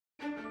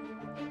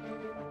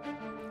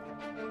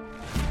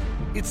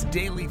It's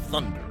Daily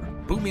Thunder,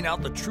 booming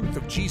out the truth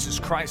of Jesus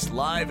Christ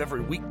live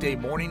every weekday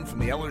morning from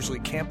the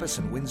Ellerslie campus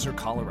in Windsor,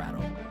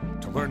 Colorado.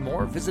 To learn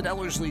more, visit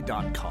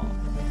Ellerslie.com.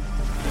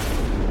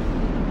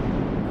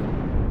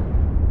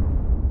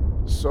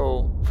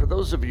 So, for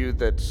those of you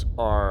that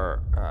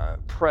are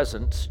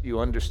present, you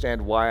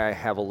understand why I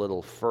have a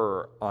little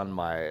fur on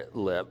my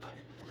lip.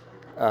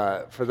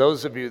 For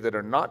those of you that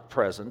are not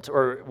present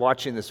or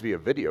watching this via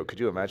video, could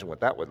you imagine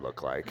what that would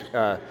look like?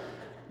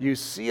 You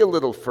see a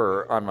little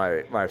fur on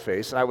my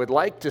face, and I would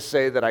like to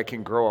say that I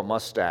can grow a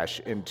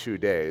mustache in 2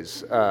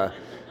 days,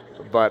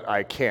 but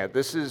I can't.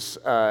 This is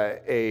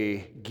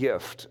a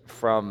gift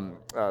from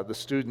the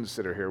students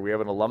that are here. We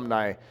have an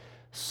alumni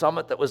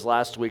summit that was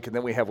last week, and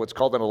then we have what's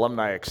called an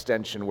alumni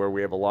extension, where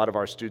we have a lot of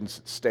our students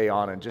that stay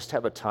on and just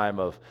have a time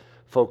of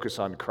focus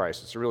on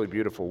Christ. It's a really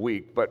beautiful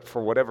week, but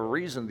for whatever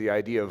reason, the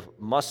idea of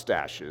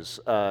mustaches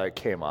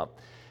came up.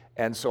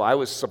 And so I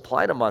was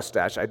supplied a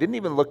mustache. I didn't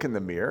even look in the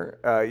mirror,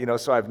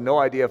 so I have no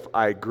idea if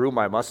I grew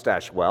my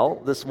mustache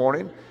well this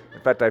morning.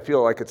 In fact, I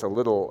feel like it's a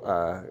little,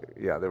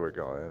 there we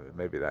go.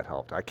 Maybe that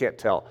helped. I can't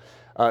tell.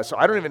 So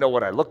I don't even know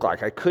what I look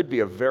like. I could be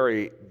a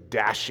very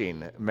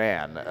dashing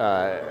man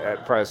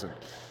at present.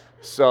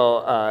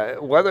 So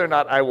whether or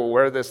not I will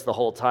wear this the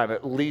whole time,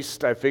 at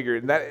least I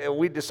figured, and that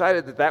we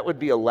decided that would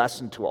be a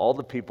lesson to all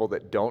the people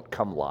that don't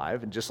come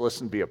live and just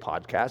listen via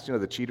podcast,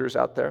 the cheaters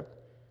out there,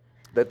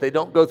 that they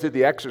don't go through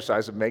the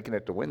exercise of making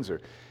it to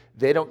Windsor.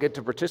 They don't get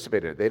to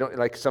participate in it. They don't,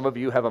 like some of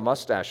you have a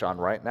mustache on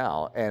right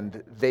now,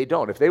 and they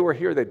don't. If they were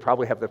here, they'd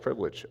probably have the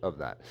privilege of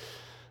that.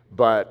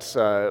 But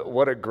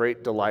what a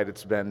great delight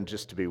it's been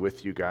just to be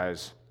with you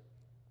guys,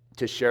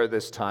 to share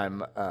this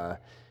time.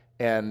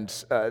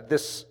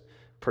 This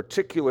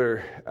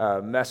particular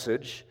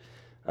message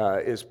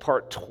is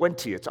part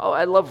 20.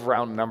 I love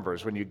round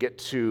numbers when you get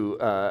to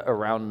a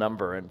round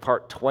number, and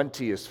part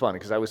 20 is fun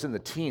because I was in the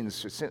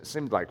teens, it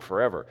seemed like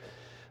forever.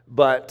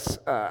 But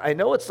I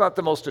know it's not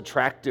the most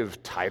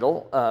attractive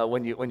title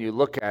when you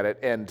look at it,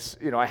 and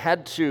I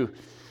had to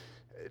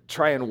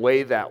try and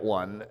weigh that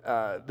one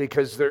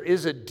because there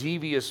is a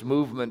devious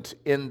movement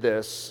in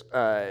this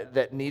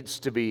that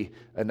needs to be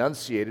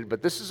enunciated,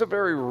 but this is a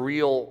very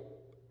real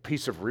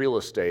piece of real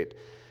estate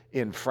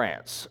in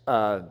France.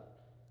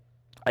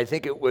 I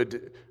think it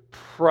would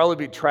probably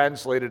be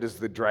translated as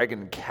the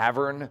Dragon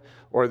Cavern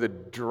or the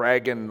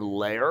Dragon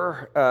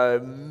Lair,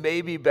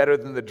 maybe better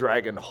than the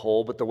Dragon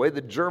Hole, but the way the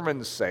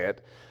Germans say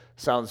it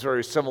sounds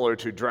very similar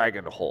to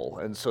Dragon Hole,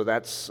 and so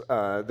that's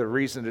the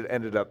reason it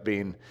ended up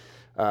being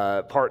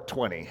part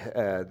 20,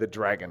 the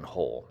Dragon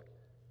Hole.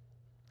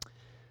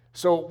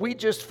 So we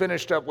just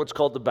finished up what's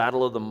called the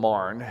Battle of the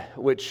Marne,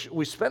 which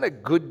we spent a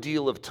good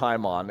deal of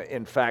time on.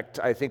 In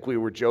fact, I think we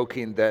were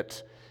joking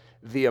that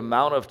the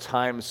amount of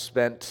time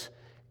spent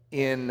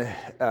in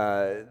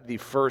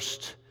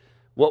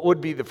what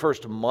would be the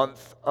first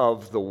month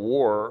of the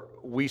war,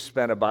 we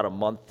spent about a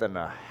month and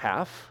a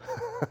half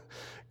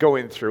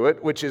going through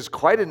it, which is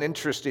quite an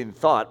interesting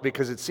thought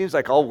because it seems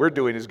like all we're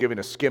doing is giving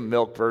a skim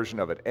milk version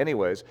of it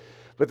anyways.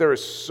 But there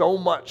is so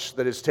much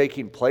that is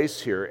taking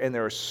place here, and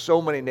there are so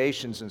many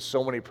nations and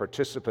so many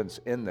participants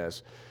in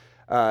this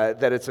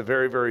that it's a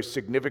very, very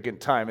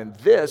significant time. And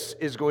this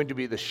is going to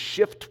be the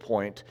shift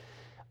point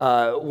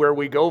where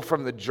we go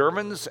from the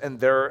Germans and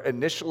their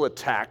initial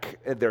attack,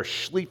 their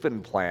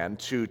Schlieffen plan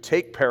to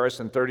take Paris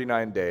in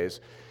 39 days.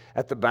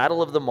 At the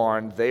Battle of the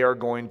Marne, they are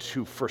going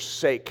to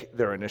forsake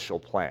their initial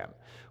plan,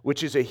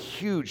 which is a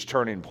huge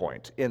turning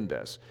point in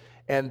this.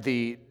 And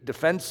the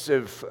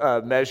defensive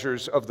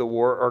measures of the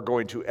war are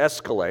going to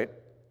escalate.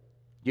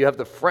 You have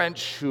the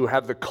French who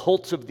have the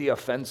cult of the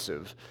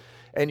offensive,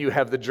 and you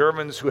have the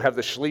Germans who have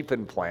the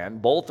Schlieffen plan.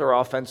 Both are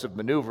offensive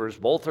maneuvers.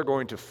 Both are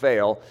going to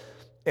fail,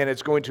 and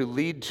it's going to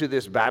lead to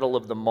this Battle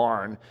of the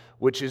Marne,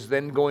 which is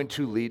then going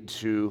to lead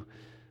to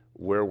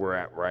where we're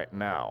at right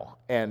now.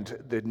 And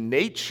the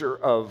nature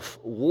of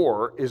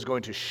war is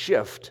going to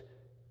shift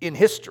in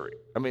history.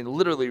 I mean,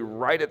 literally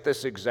right at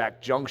this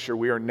exact juncture,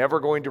 we are never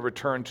going to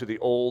return to the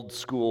old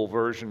school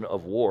version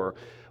of war.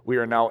 We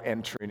are now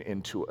entering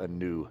into a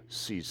new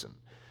season.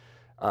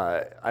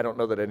 I don't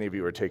know that any of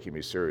you are taking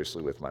me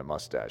seriously with my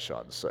mustache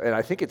on. And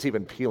I think it's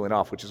even peeling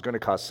off, which is going to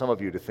cause some of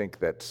you to think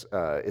that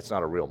it's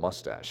not a real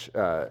mustache.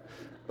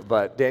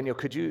 But Daniel,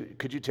 could you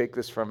take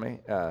this from me?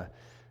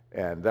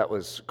 And that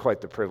was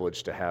quite the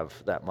privilege to have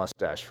that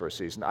mustache for a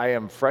season. I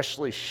am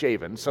freshly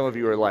shaven. Some of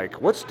you are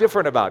like, what's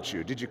different about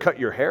you? Did you cut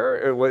your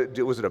hair? Or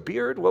was it a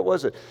beard? What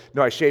was it?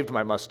 No, I shaved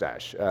my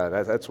mustache.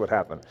 That's what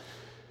happened.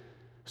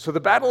 So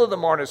the Battle of the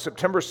Marne is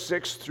September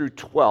 6th through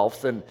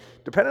 12th. And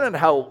depending on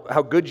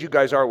how good you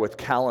guys are with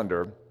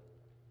calendar,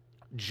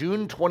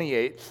 June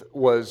 28th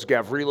was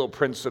Gavrilo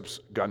Princip's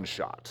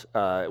gunshot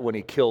when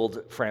he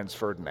killed Franz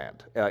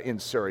Ferdinand in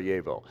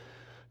Sarajevo.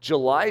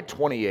 July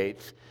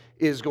 28th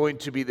is going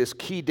to be this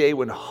key day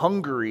when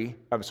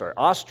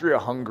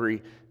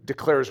Austria-Hungary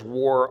declares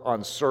war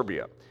on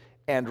Serbia.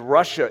 And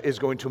Russia is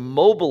going to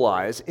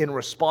mobilize in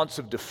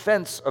responsive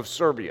defense of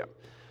Serbia.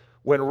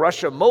 When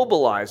Russia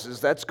mobilizes,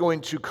 that's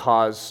going to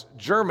cause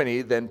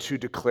Germany then to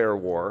declare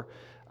war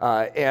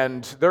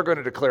And they're going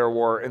to declare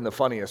war in the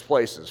funniest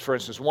places. For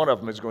instance, one of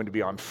them is going to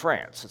be on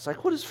France. It's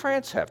like, what does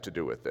France have to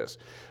do with this?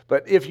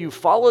 But if you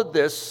followed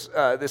this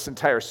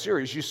entire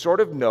series, you sort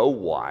of know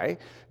why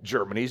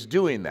Germany's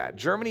doing that.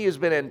 Germany has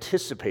been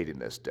anticipating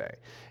this day.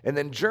 And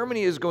then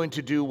Germany is going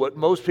to do what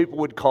most people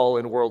would call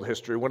in world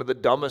history one of the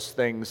dumbest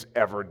things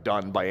ever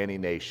done by any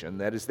nation.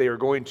 That is, they are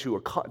going to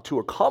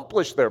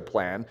accomplish their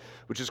plan,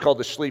 which is called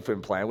the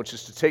Schlieffen Plan, which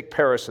is to take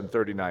Paris in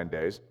 39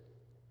 days.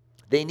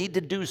 They need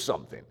to do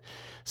something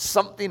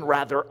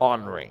rather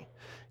ornery,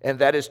 and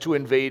that is to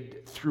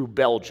invade through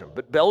Belgium.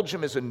 But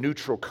Belgium is a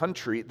neutral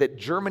country that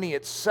Germany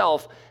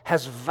itself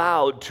has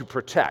vowed to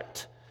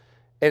protect.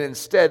 And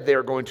instead, they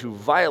are going to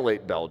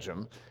violate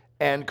Belgium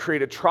and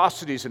create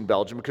atrocities in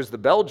Belgium because the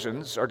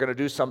Belgians are going to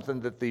do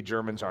something that the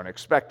Germans aren't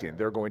expecting.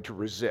 They're going to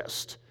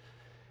resist.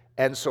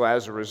 And so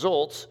as a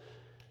result,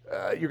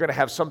 you're going to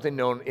have something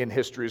known in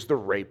history as the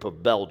Rape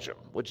of Belgium,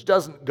 which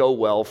doesn't go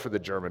well for the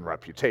German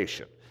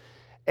reputation.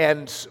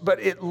 But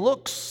it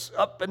looks,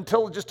 up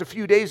until just a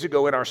few days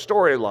ago in our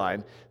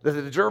storyline, that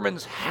the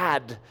Germans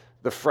had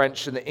the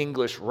French and the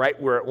English right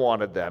where it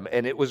wanted them,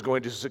 and it was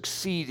going to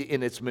succeed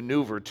in its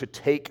maneuver to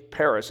take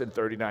Paris in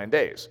 39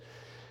 days.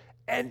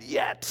 And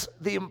yet,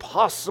 the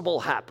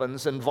impossible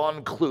happens, and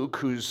von Kluck,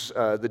 who's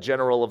the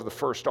general of the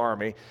First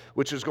Army,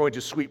 which is going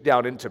to sweep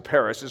down into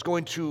Paris, is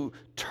going to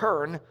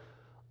turn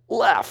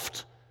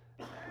left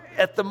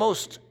at the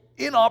most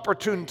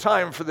inopportune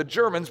time for the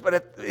Germans,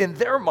 but in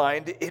their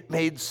mind, it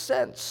made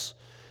sense.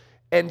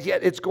 And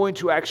yet, it's going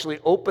to actually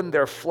open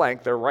their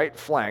flank, their right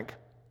flank,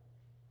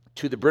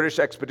 to the British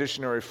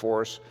Expeditionary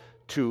Force,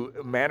 to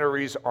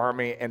Mannerey's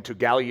army, and to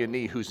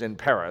Gallieni, who's in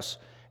Paris.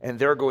 And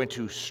they're going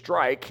to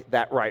strike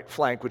that right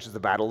flank, which is the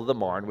Battle of the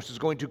Marne, which is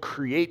going to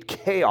create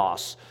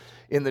chaos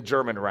in the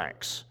German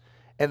ranks.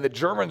 And the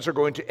Germans are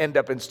going to end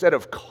up, instead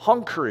of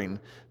conquering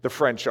the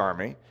French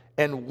army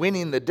and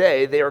winning the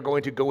day, they are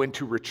going to go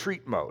into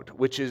retreat mode,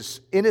 which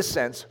is, in a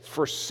sense,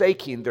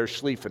 forsaking their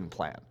Schlieffen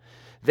Plan.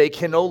 They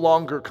can no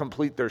longer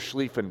complete their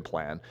Schlieffen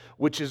Plan,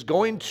 which is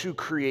going to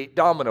create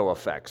domino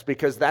effects,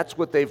 because that's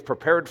what they've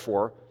prepared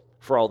for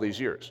all these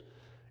years,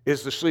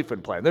 is the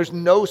Schlieffen Plan. There's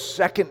no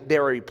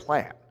secondary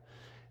plan.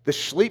 The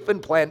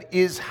Schlieffen Plan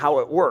is how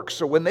it works.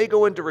 So when they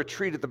go into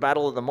retreat at the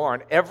Battle of the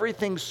Marne,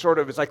 everything sort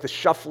of is like the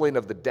shuffling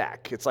of the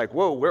deck. It's like,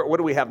 whoa, what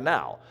do we have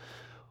now?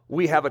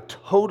 We have a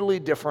totally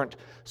different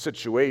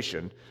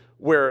situation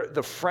where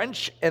the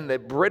French and the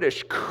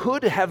British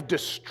could have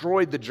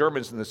destroyed the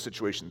Germans in this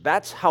situation.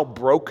 That's how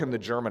broken the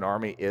German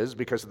army is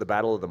because of the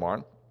Battle of the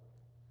Marne.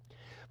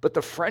 But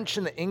the French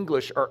and the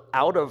English are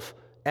out of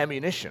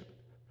ammunition.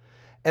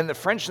 And the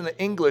French and the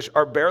English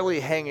are barely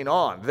hanging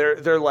on.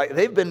 They're like,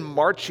 they've been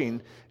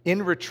marching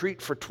in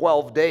retreat for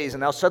 12 days,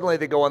 and now suddenly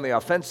they go on the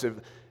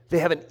offensive. They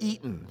haven't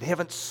eaten. They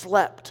haven't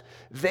slept.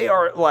 They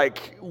are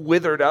like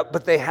withered up,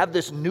 but they have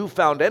this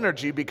newfound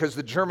energy because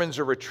the Germans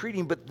are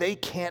retreating, but they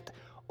can't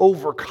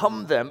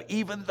overcome them,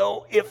 even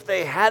though if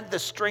they had the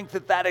strength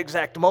at that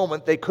exact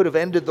moment, they could have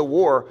ended the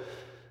war.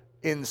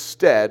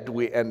 Instead,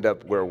 we end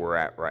up where we're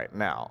at right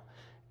now.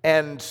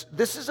 And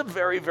this is a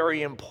very,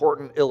 very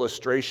important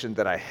illustration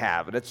that I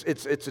have. And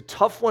it's a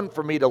tough one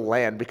for me to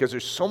land because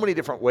there's so many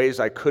different ways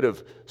I could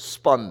have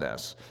spun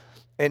this.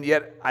 And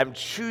yet I'm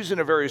choosing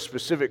a very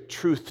specific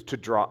truth to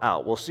draw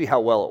out. We'll see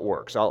how well it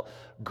works. I'll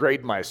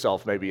grade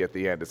myself maybe at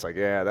the end. It's like,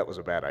 yeah, that was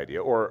a bad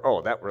idea. Or,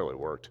 oh, that really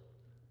worked.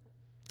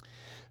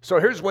 So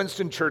here's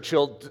Winston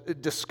Churchill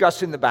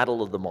discussing the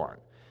Battle of the Marne.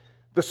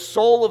 The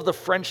soul of the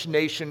French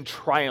nation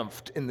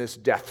triumphed in this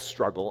death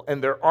struggle,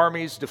 and their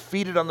armies,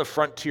 defeated on the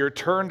frontier,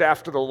 turned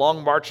after the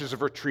long marches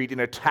of retreat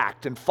and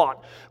attacked and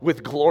fought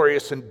with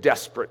glorious and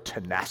desperate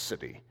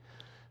tenacity.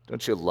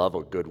 Don't you love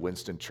a good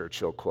Winston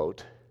Churchill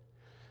quote?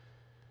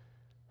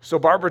 So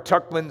Barbara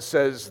Tuchman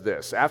says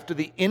this: after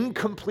the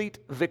incomplete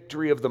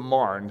victory of the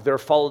Marne, there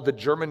followed the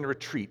German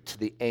retreat to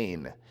the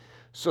Aisne.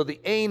 So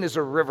the Aisne is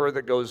a river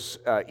that goes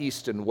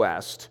east and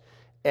west,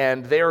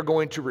 and they are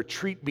going to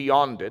retreat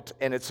beyond it,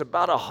 and it's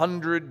about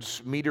 100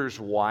 meters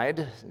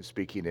wide,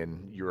 speaking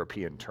in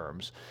European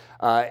terms.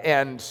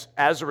 And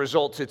as a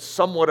result, it's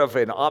somewhat of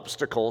an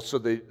obstacle, so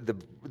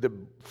the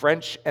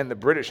French and the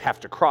British have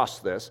to cross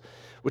this,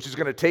 which is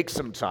going to take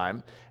some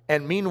time.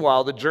 And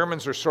meanwhile, the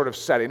Germans are sort of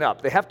setting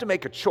up. They have to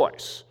make a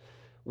choice.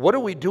 What are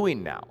we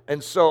doing now?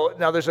 And so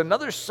now there's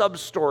another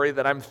sub-story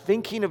that I'm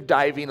thinking of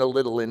diving a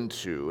little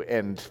into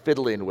and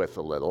fiddling with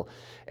a little,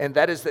 and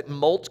that is that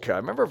Moltke,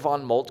 remember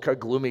von Moltke,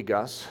 Gloomy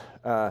Gus?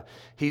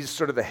 He's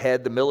sort of the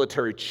head, the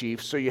military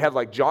chief. So you have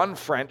like John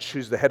French,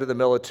 who's the head of the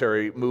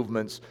military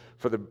movements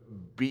for the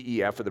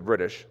BEF, for the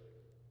British.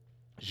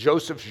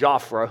 Joseph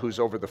Joffre, who's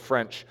over the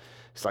French.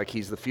 It's like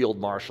he's the field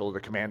marshal, the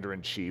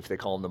commander-in-chief. They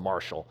call him the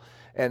marshal.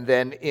 And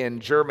then in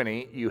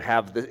Germany, you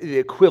have the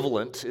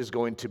equivalent is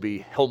going to be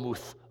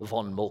Helmuth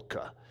von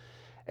Moltke.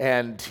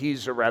 And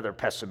he's a rather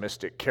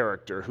pessimistic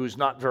character who's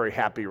not very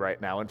happy right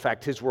now. In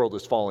fact, his world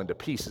is falling to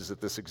pieces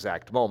at this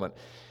exact moment.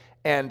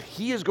 And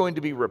he is going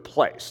to be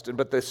replaced.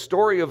 But the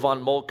story of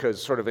von Moltke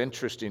is sort of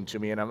interesting to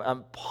me, and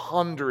I'm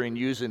pondering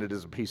using it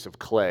as a piece of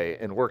clay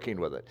and working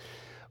with it.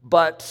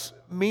 But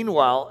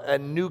meanwhile, a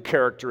new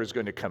character is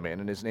going to come in,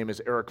 and his name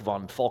is Erich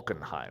von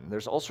Falkenhayn.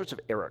 There's all sorts of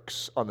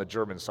Erics on the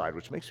German side,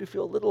 which makes me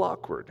feel a little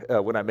awkward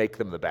when I make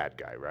them the bad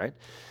guy, right?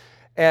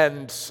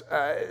 And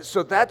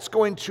so that's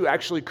going to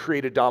actually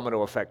create a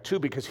domino effect too,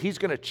 because he's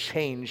going to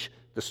change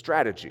the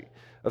strategy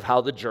of how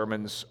the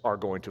Germans are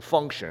going to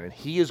function. And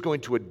he is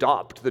going to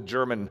adopt the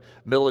German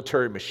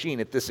military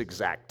machine at this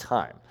exact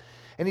time.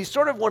 And he's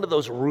sort of one of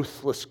those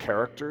ruthless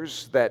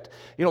characters that,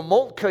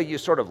 Moltke, you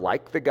sort of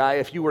like the guy.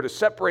 If you were to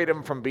separate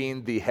him from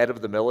being the head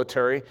of the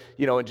military,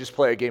 and just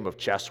play a game of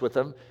chess with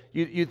him,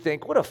 you'd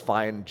think, what a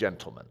fine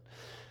gentleman.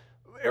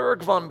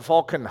 Erich von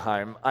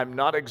Falkenhayn, I'm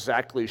not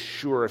exactly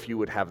sure if you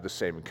would have the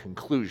same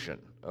conclusion,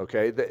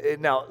 okay?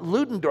 Now,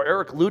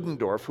 Erich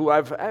Ludendorff, who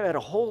I had a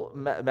whole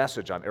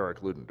message on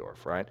Erich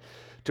Ludendorff, right,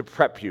 to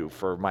prep you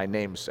for my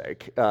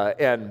namesake,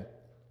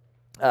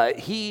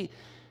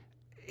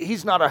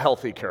 he's not a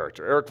healthy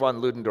character. Erich von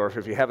Ludendorff,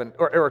 if you haven't,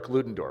 or Erich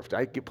Ludendorff, did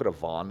I put a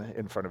von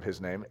in front of his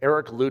name?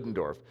 Erich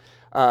Ludendorff.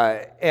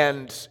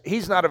 And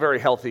he's not a very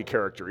healthy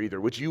character either,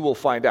 which you will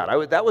find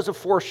out. That was a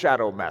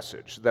foreshadow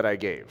message that I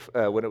gave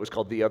when it was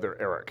called The Other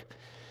Erich.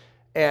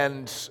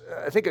 And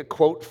I think a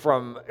quote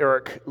from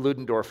Erich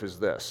Ludendorff is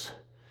this: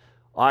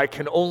 "I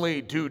can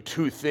only do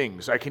two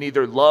things. I can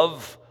either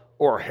love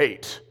or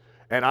hate,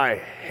 and I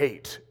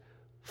hate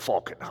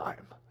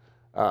Falkenhayn."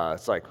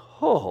 It's like,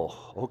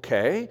 oh,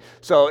 okay.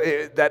 So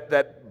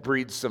that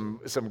breeds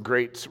some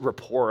great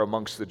rapport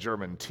amongst the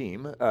German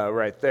team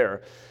right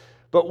there.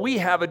 But we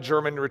have a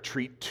German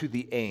retreat to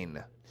the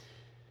Aisne.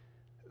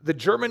 The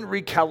German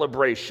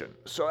recalibration.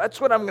 So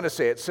that's what I'm going to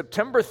say. It's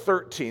September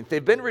 13th.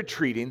 They've been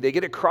retreating. They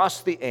get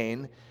across the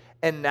Aisne,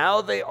 and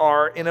now they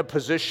are in a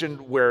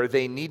position where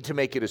they need to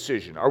make a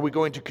decision. Are we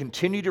going to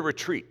continue to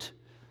retreat?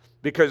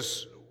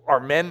 Because our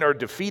men are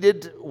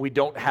defeated. We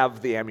don't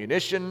have the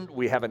ammunition.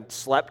 We haven't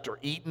slept or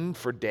eaten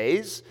for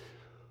days.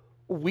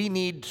 We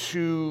need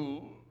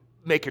to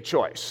make a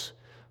choice.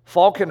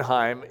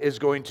 Falkenhayn is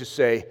going to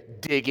say,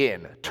 dig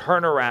in,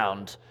 turn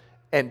around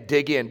and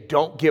dig in.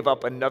 Don't give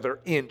up another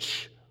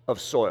inch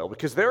of soil,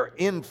 because they're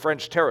in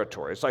French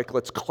territory. It's like,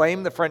 let's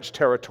claim the French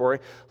territory.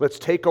 Let's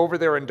take over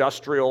their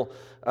industrial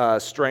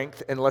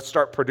strength, and let's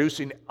start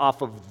producing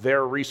off of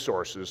their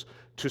resources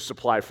to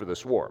supply for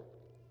this war.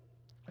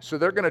 So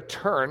they're going to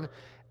turn,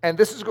 and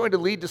this is going to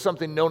lead to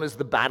something known as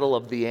the Battle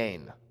of the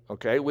Aisne,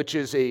 okay, which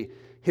is a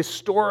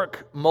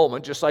historic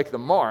moment, just like the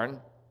Marne,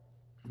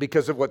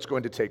 because of what's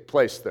going to take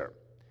place there.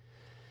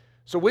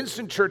 So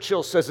Winston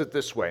Churchill says it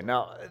this way.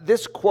 Now,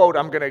 this quote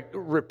I'm going to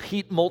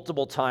repeat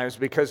multiple times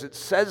because it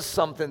says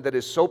something that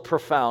is so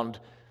profound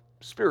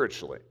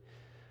spiritually.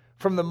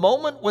 From the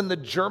moment when the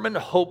German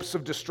hopes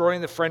of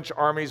destroying the French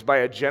armies by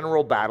a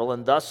general battle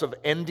and thus of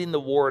ending the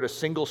war at a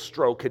single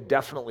stroke had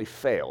definitely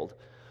failed,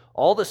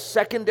 all the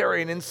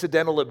secondary and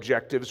incidental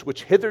objectives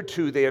which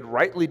hitherto they had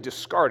rightly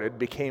discarded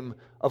became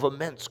of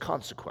immense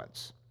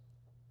consequence.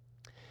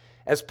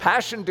 As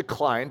passion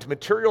declined,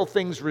 material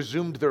things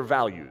resumed their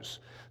values.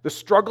 The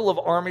struggle of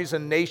armies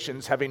and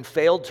nations having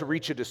failed to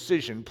reach a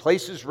decision,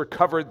 places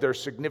recovered their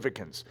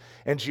significance,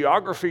 and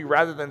geography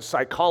rather than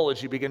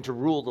psychology began to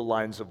rule the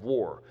lines of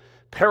war.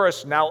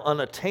 Paris now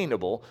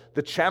unattainable,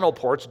 the channel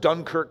ports,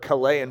 Dunkirk,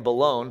 Calais, and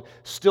Boulogne,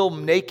 still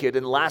naked,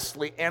 and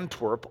lastly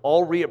Antwerp,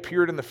 all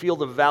reappeared in the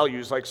field of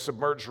values like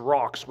submerged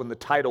rocks when the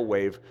tidal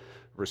wave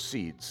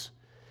recedes.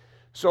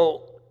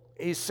 So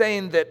he's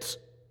saying that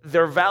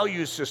their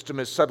value system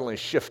has suddenly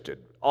shifted.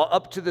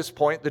 Up to this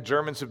point, the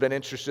Germans have been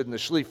interested in the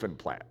Schlieffen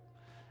Plan.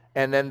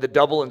 And then the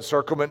double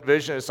encirclement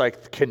vision is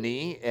like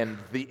Knie and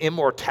the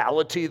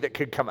immortality that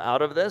could come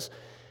out of this.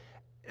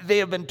 They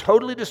have been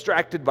totally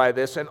distracted by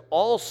this and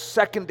all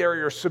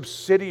secondary or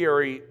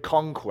subsidiary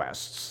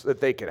conquests that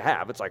they could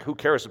have. It's like, who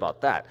cares about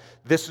that?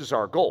 This is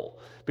our goal.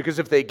 Because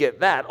if they get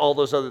that, all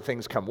those other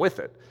things come with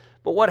it.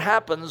 But what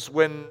happens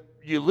when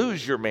you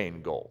lose your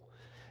main goal?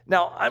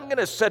 Now, I'm going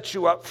to set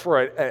you up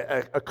for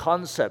a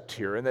concept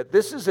here, and that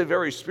this is a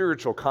very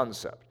spiritual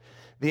concept.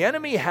 The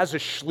enemy has a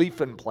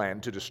Schlieffen Plan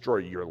to destroy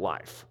your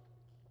life,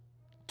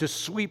 to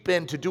sweep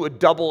in, to do a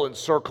double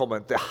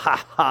encirclement, the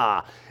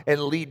ha-ha,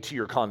 and lead to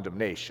your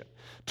condemnation,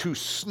 to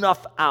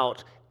snuff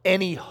out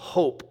any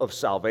hope of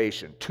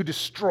salvation, to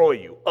destroy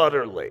you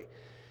utterly.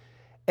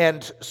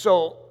 And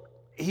so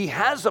he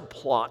has a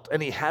plot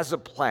and he has a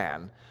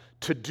plan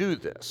to do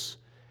this.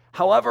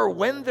 However,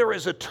 when there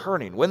is a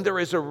turning, when there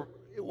is a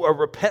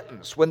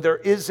repentance, when there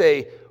is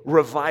a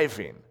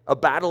reviving, a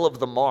battle of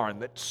the Marne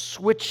that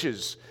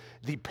switches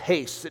the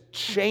pace, that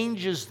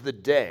changes the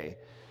day,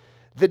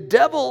 the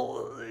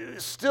devil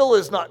still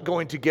is not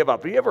going to give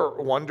up. Have you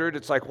ever wondered,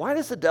 it's like, why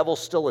does the devil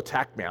still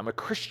attack me? I'm a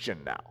Christian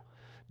now.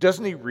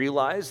 Doesn't he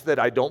realize that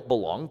I don't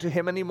belong to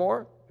him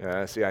anymore?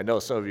 See, I know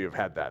some of you have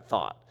had that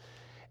thought.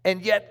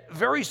 And yet,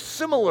 very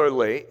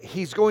similarly,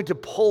 he's going to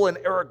pull an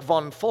Erich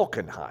von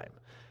Falkenhayn,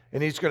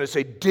 and he's going to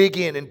say, dig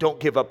in and don't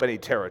give up any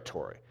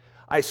territory.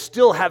 I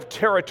still have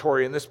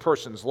territory in this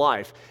person's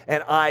life,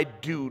 and I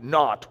do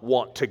not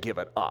want to give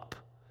it up.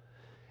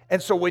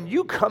 And so when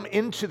you come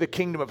into the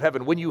kingdom of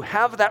heaven, when you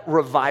have that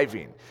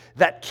reviving,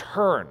 that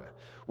turn,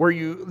 where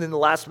in the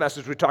last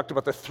message, we talked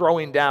about the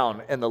throwing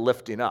down and the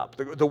lifting up,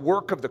 the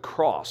work of the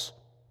cross,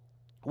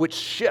 which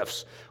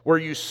shifts, where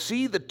you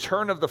see the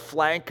turn of the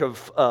flank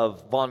of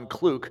von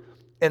Kluck,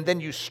 and then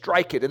you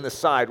strike it in the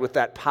side with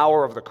that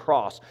power of the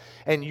cross,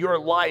 and your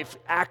life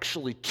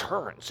actually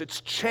turns.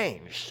 It's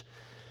changed.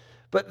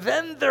 But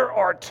then there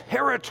are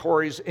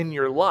territories in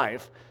your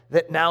life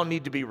that now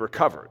need to be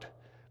recovered,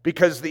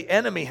 because the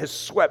enemy has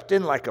swept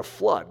in like a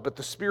flood, but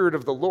the Spirit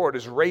of the Lord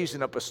is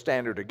raising up a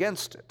standard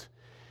against it.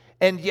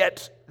 And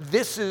yet,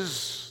 this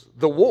is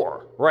the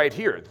war right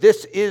here.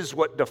 This is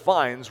what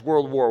defines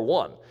World War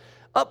I.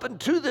 Up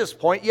until this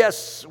point,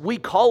 yes, we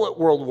call it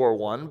World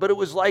War I, but it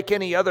was like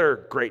any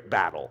other great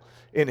battle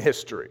in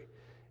history.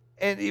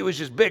 And it was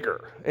just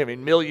bigger. I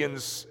mean,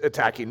 millions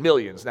attacking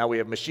millions. Now we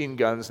have machine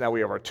guns, now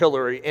we have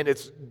artillery, and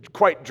it's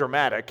quite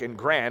dramatic and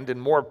grand,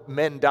 and more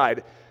men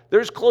died.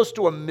 There's close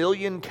to 1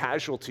 million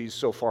casualties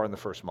so far in the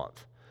first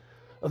month.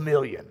 1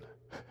 million.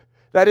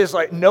 That is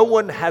like, no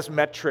one has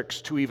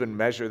metrics to even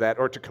measure that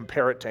or to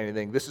compare it to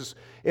anything. This is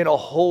in a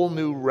whole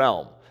new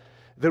realm.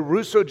 The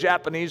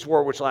Russo-Japanese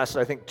War, which lasted,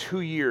 I think, 2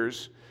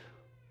 years,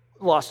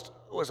 lost,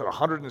 was it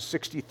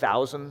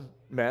 160,000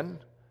 men?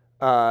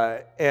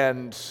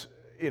 And,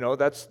 you know,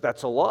 that's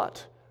a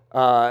lot.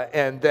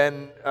 And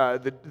then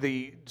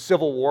the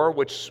Civil War,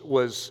 which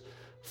was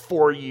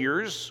 4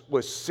 years,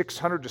 was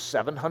 600 to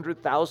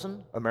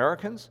 700,000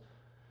 Americans.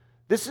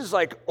 This is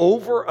like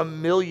over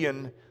 1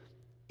 million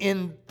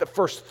in the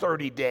first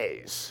 30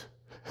 days.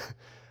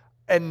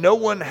 And no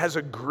one has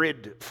a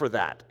grid for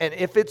that. And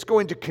if it's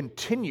going to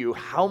continue,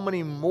 how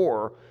many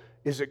more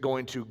is it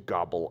going to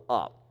gobble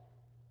up?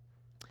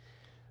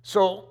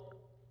 So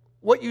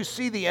what you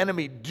see the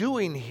enemy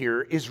doing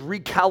here is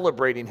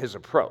recalibrating his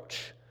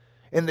approach.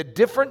 And the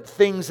different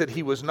things that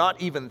he was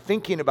not even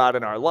thinking about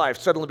in our life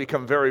suddenly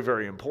become very,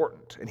 very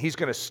important. And he's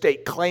going to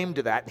stake claim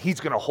to that, and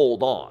he's going to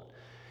hold on.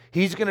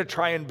 He's going to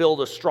try and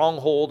build a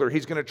stronghold, or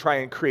he's going to try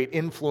and create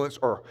influence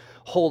or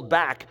hold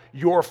back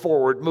your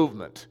forward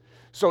movement.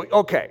 So,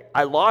 okay,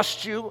 I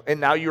lost you, and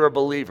now you're a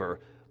believer,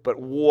 but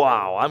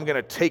wow, I'm going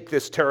to take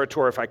this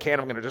territory if I can.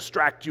 I'm going to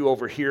distract you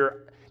over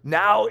here.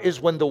 Now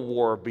is when the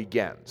war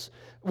begins.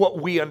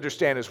 What we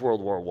understand as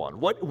World War I.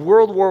 What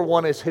World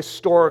War I is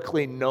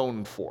historically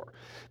known for.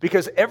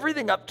 Because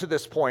everything up to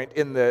this point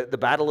in the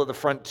Battle of the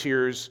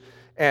Frontiers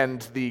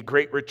and the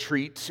Great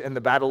Retreat and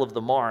the Battle of the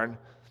Marne,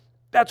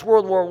 that's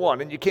World War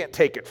I, and you can't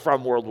take it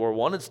from World War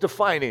I. It's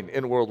defining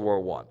in World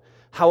War I.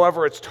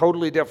 However, it's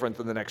totally different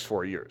than the next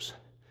 4 years.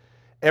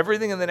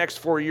 Everything in the next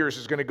 4 years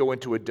is going to go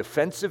into a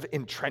defensive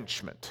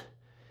entrenchment.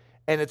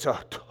 And it's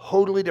a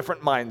totally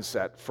different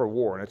mindset for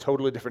war and a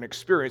totally different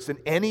experience than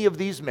any of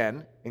these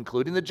men,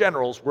 including the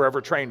generals, were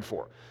ever trained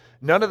for.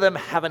 None of them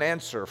have an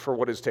answer for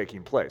what is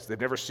taking place. They've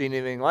never seen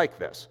anything like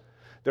this.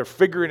 They're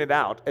figuring it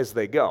out as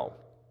they go.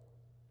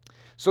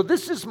 So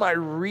this is my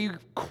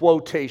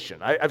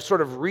re-quotation. I've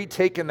sort of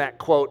retaken that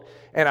quote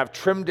and I've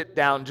trimmed it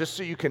down just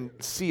so you can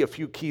see a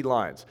few key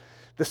lines.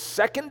 The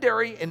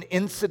secondary and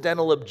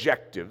incidental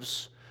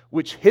objectives,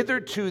 which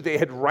hitherto they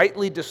had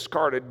rightly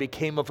discarded,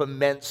 became of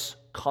immense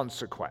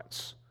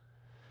consequence.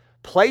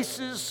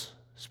 Places,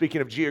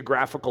 speaking of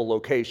geographical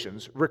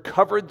locations,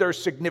 recovered their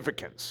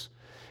significance.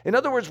 In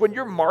other words, when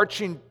you're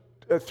marching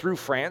through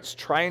France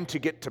trying to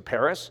get to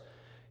Paris,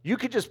 you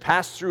could just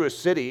pass through a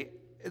city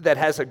that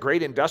has a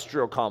great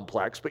industrial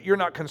complex, but you're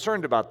not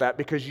concerned about that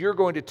because you're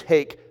going to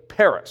take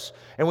Paris.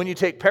 And when you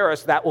take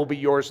Paris, that will be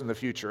yours in the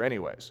future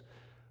anyways.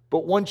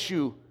 But once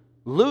you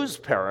lose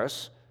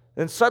Paris,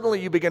 then suddenly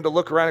you begin to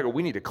look around and go,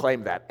 we need to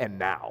claim that, and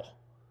now,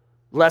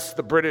 lest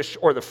the British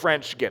or the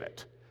French get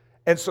it.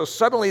 And so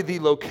suddenly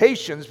the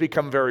locations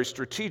become very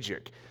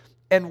strategic.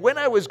 And when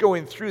I was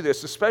going through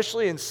this,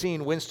 especially in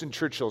seeing Winston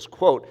Churchill's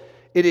quote,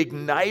 it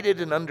ignited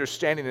an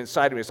understanding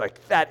inside of me. It's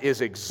like, that is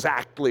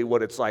exactly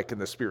what it's like in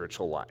the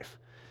spiritual life.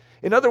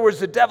 In other words,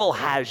 the devil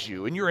has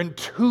you, and you're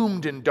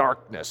entombed in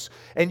darkness,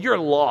 and you're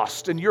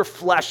lost, and your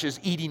flesh is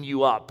eating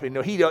you up. You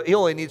know, he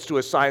only needs to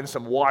assign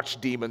some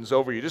watch demons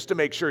over you just to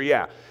make sure,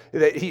 that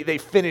they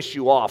finish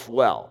you off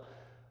well.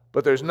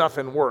 But there's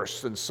nothing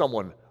worse than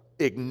someone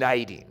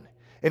igniting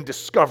and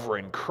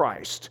discovering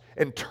Christ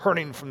and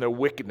turning from their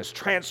wickedness,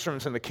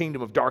 transferring from the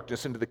kingdom of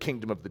darkness into the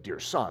kingdom of the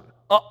dear Son.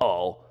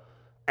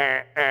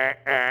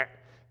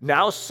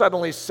 Now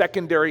suddenly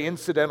secondary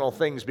incidental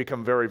things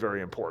become very,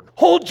 very important.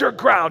 Hold your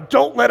ground.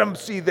 Don't let them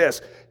see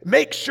this.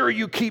 Make sure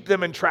you keep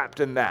them entrapped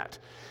in that.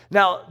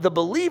 Now, the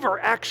believer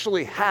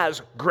actually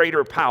has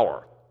greater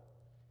power.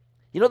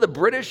 You know, the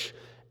British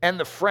and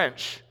the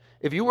French,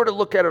 if you were to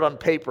look at it on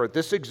paper at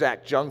this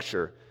exact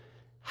juncture,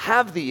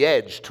 have the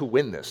edge to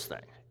win this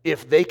thing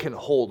if they can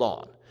hold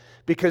on,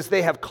 because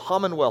they have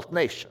Commonwealth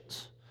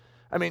nations.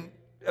 I mean,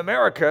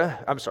 America,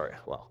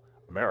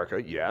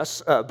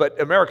 yes, but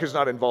America's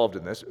not involved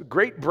in this.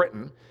 Great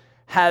Britain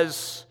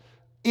has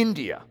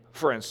India,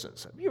 for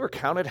instance. Have you ever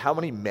counted how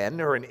many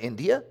men are in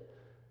India?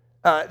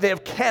 They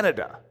have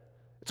Canada.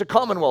 It's a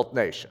Commonwealth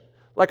nation.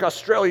 Like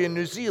Australia and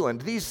New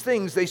Zealand. These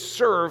things, they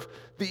serve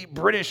the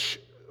British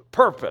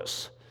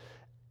purpose.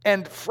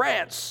 And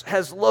France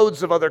has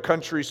loads of other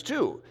countries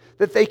too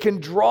that they can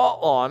draw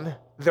on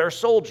their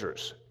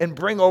soldiers and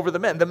bring over the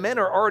men. The men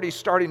are already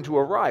starting to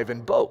arrive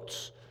in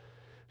boats.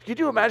 Could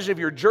you imagine if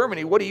you're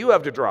Germany, what do you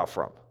have to draw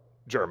from?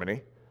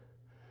 Germany.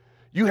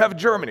 You have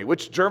Germany,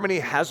 which Germany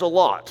has a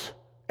lot,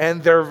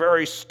 and they're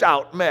very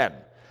stout men.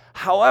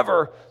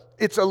 However,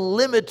 it's a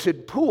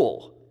limited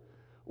pool.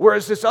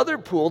 Whereas this other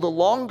pool, the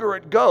longer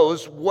it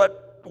goes, what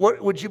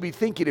would you be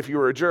thinking if you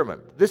were a German?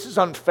 This is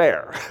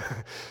unfair.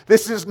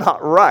 This is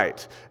not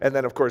right. And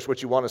then, of course,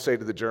 what you want to say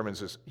to the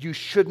Germans is, you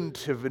shouldn't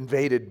have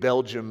invaded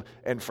Belgium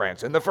and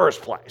France in the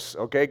first place.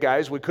 Okay,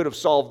 guys, we could have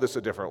solved this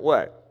a different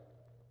way.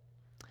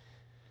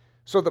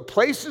 So the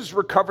places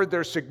recovered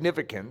their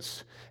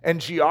significance, and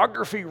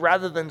geography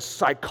rather than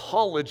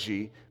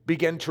psychology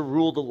began to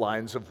rule the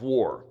lines of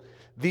war.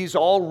 These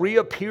all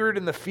reappeared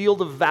in the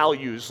field of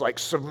values like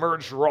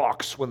submerged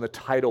rocks when the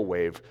tidal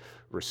wave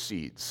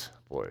recedes.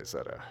 Boy, is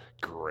that a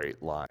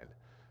great line.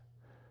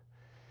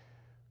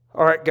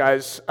 All right,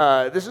 guys,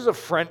 this is a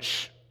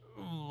French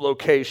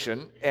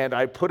location, and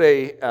I put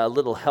a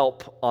little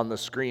help on the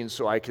screen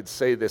so I could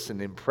say this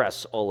and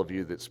impress all of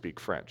you that speak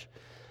French.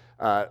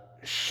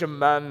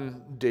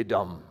 Chemin des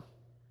Dames.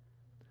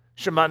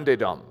 Chemin des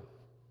Dames,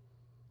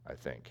 I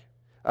think.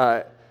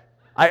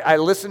 I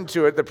listened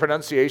to it, the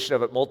pronunciation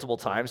of it, multiple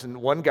times,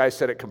 and one guy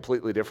said it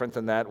completely different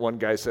than that. One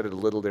guy said it a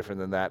little different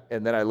than that,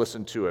 and then I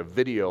listened to a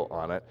video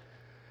on it,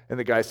 and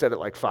the guy said it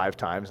like 5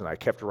 times, and I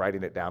kept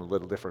writing it down a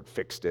little different,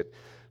 fixed it.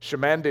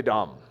 Chemin des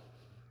Dames.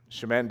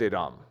 Chemin des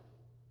Dames.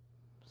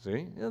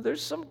 See?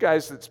 There's some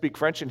guys that speak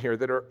French in here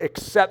that are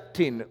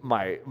accepting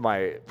my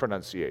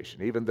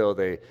pronunciation, even though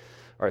they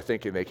are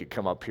thinking they could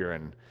come up here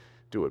and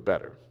do it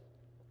better.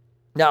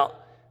 Now,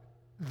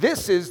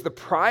 this is the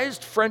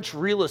prized French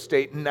real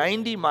estate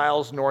 90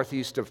 miles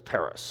northeast of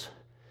Paris.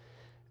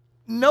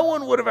 No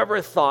one would have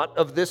ever thought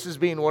of this as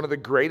being one of the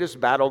greatest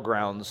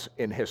battlegrounds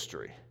in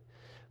history.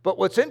 But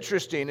what's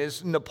interesting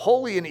is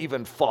Napoleon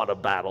even fought a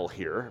battle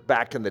here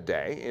back in the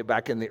day,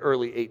 back in the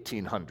early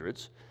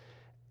 1800s.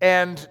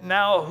 And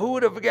now who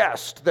would have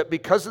guessed that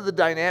because of the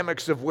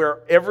dynamics of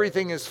where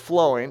everything is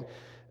flowing,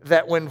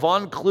 that when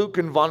von Kluck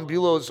and von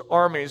Bülow's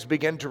armies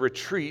begin to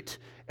retreat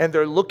and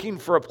they're looking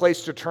for a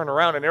place to turn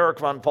around, and Erich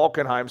von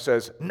Falkenhayn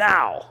says,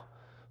 now,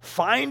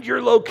 find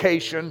your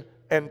location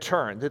and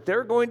turn, that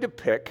they're going to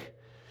pick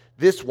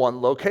this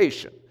one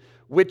location,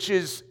 which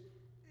is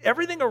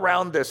everything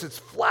around this. It's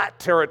flat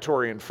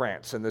territory in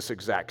France in this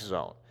exact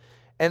zone.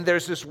 And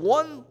there's this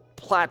one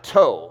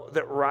plateau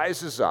that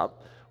rises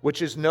up,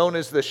 which is known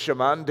as the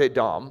Chemin des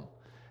Dames,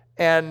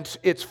 and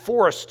it's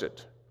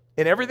forested,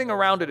 and everything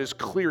around it is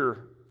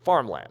clear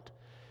farmland.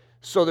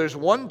 So there's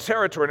one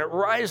territory, and it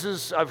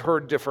rises, I've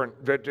heard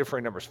different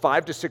numbers,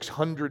 500 to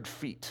 600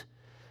 feet.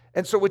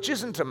 And so which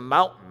isn't a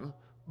mountain,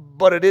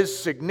 but it is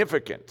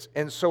significant.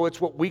 And so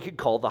it's what we could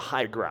call the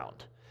high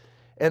ground.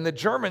 And the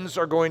Germans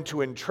are going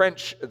to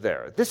entrench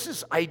there. This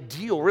is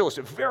ideal real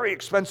estate, very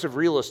expensive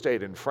real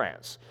estate in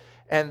France.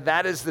 And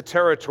that is the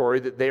territory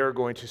that they are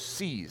going to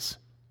seize.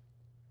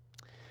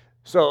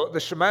 So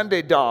the Chemin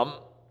des Dames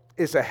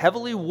is a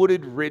heavily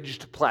wooded,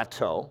 ridged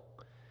plateau.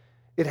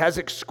 It has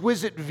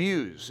exquisite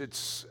views.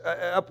 It's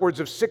upwards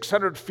of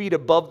 600 feet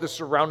above the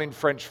surrounding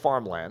French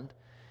farmland.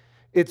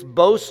 It's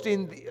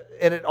boasting,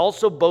 and it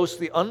also boasts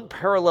the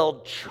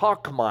unparalleled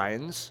chalk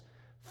mines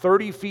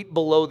 30 feet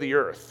below the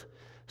earth.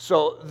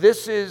 So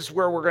this is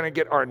where we're going to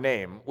get our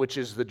name, which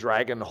is the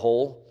Dragon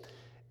Hole.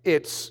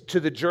 It's, to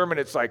the German,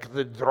 it's like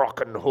the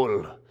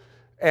Drachenhöhle.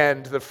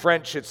 And the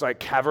French, it's like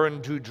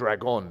Caverne du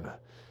Dragon.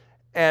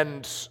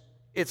 And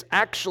it's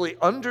actually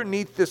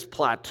underneath this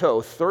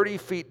plateau, 30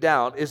 feet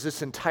down, is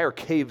this entire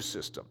cave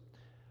system.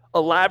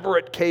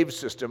 Elaborate cave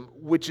system,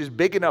 which is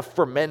big enough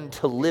for men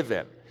to live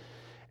in.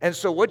 And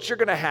so what you're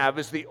going to have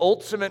is the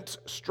ultimate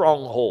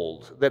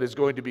stronghold that is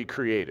going to be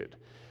created.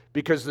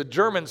 Because the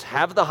Germans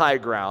have the high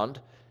ground,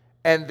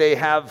 and they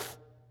have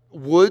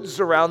woods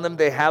around them,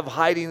 they have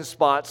hiding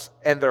spots,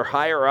 and they're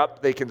higher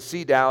up, they can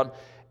see down,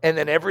 and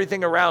then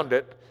everything around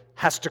it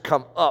has to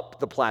come up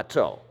the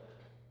plateau.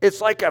 It's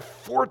like a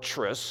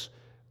fortress,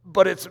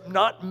 but it's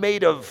not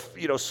made of,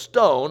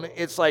 stone.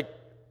 It's like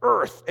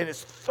earth, and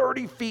it's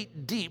 30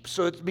 feet deep,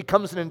 so it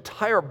becomes an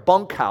entire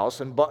bunkhouse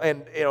and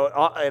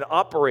an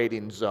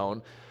operating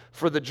zone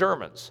for the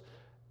Germans.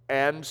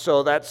 And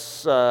so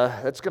that's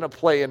going to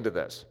play into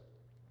this.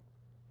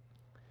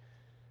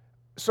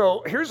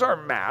 So here's our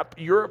map,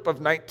 Europe of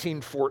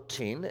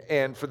 1914,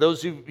 and for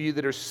those of you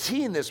that are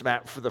seeing this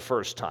map for the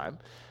first time,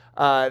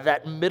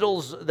 that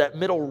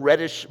middle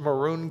reddish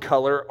maroon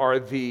color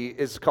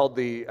is called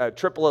the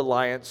Triple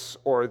Alliance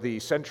or the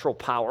Central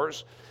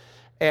Powers,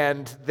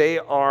 and they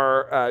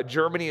are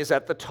Germany is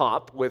at the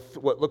top with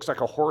what looks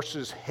like a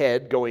horse's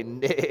head going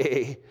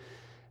neigh,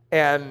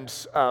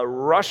 and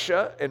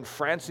Russia and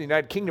France and the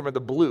United Kingdom are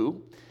the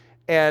blue,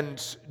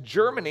 and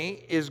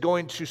Germany is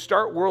going to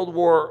start World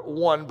War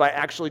I by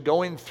actually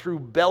going through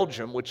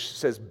Belgium, which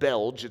says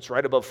Belge, it's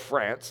right above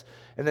France.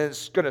 and then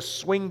it's going to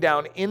swing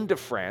down into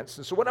France.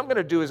 And so what I'm going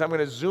to do is I'm going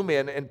to zoom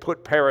in and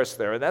put Paris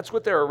there, and that's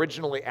what they're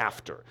originally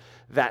after,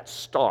 that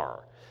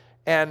star.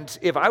 And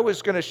if I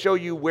was going to show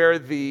you where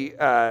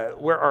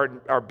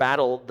our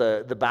battle,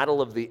 the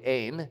Battle of the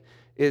Aisne,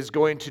 is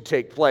going to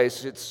take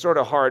place, it's sort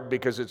of hard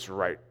because it's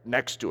right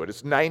next to it.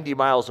 It's 90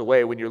 miles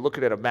away. When you're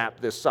looking at a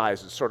map this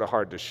size, it's sort of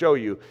hard to show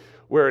you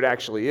where it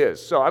actually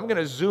is. So I'm going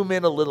to zoom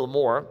in a little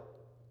more.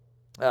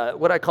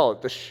 What I call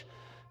it, the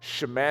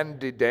Chemin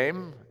des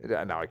Dames.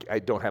 Now, I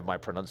don't have my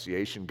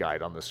pronunciation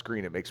guide on the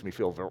screen. It makes me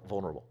feel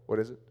vulnerable. What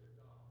is it?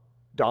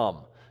 Dames.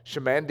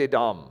 Chemin des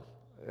Dames.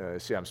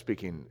 See, I'm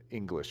speaking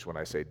English when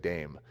I say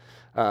dame.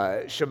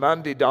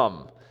 Chemin des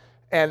Dames.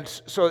 And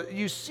so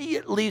you see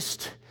at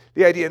least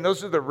the idea, and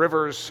those are the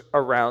rivers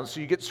around, so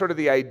you get sort of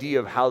the idea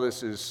of how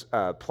this is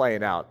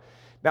playing out.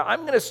 Now, I'm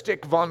going to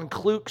stick von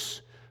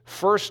Kluck's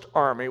First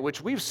Army,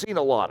 which we've seen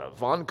a lot of.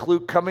 Von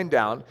Kluck coming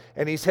down,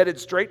 and he's headed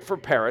straight for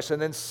Paris,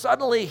 and then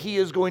suddenly he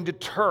is going to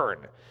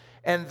turn.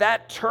 And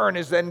that turn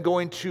is then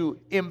going to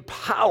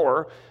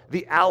empower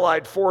the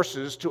Allied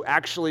forces to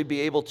actually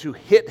be able to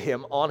hit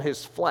him on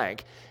his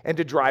flank and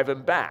to drive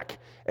him back.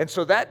 And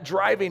so that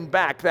driving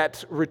back,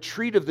 that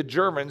retreat of the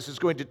Germans is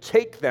going to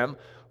take them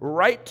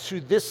right to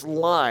this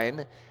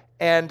line,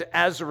 and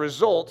as a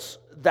result,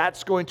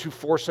 that's going to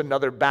force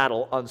another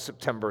battle on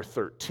September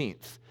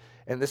 13th.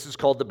 And this is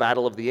called the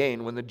Battle of the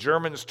Aisne, when the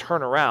Germans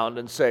turn around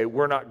and say,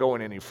 we're not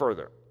going any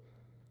further.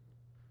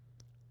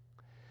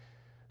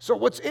 So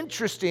what's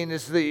interesting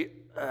is the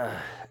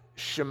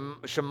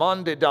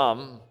Chemin des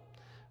Dames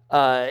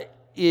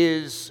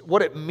is,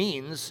 what it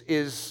means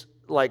is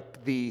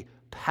like the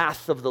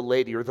path of the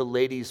lady, or the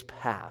lady's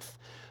path.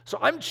 So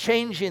I'm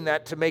changing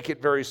that to make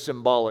it very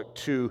symbolic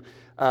to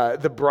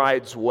the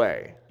bride's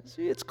way.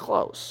 See, it's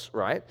close,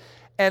 right?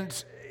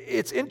 And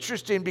it's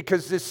interesting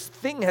because this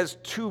thing has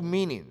two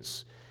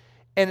meanings,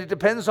 and it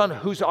depends on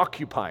who's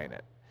occupying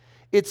it.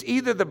 It's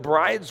either the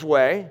bride's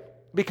way,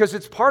 because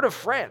it's part of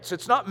France.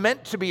 It's not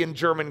meant to be in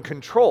German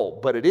control,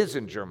 but it is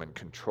in German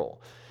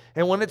control.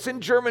 And when it's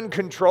in German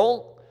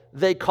control,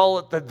 they call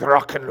it the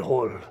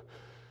Drachenhol,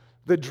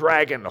 the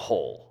dragon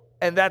hole.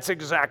 And that's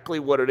exactly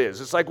what it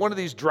is. It's like one of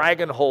these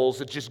dragon holes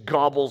that just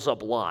gobbles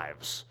up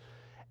lives.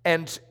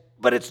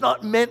 But it's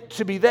not meant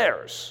to be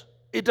theirs.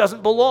 It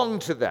doesn't belong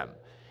to them.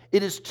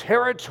 It is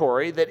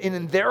territory that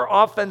in their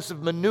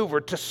offensive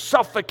maneuver to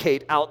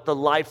suffocate out the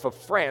life of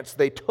France,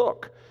 they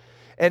took.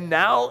 And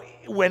now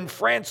when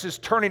France is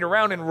turning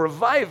around and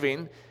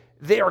reviving,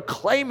 they are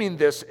claiming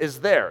this as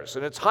theirs,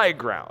 and it's high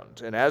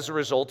ground. And as a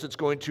result, it's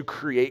going to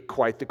create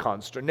quite the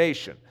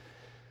consternation.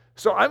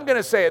 So I'm going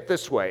to say it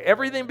this way.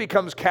 Everything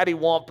becomes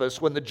cattywampus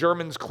when the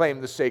Germans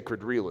claim the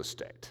sacred real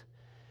estate.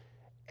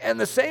 And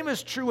the same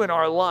is true in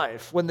our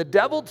life. When the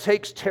devil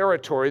takes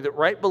territory that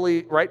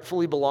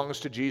rightfully belongs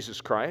to Jesus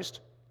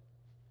Christ,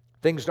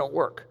 things don't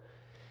work.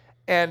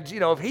 And,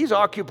 if he's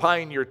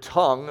occupying your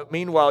tongue,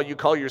 meanwhile you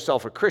call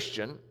yourself a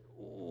Christian,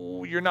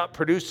 you're not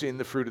producing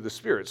the fruit of the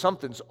Spirit.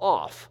 Something's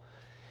off.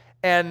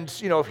 And,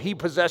 if he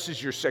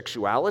possesses your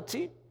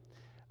sexuality,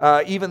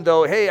 even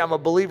though, hey, I'm a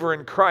believer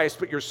in Christ,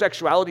 but your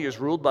sexuality is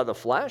ruled by the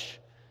flesh,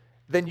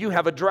 then you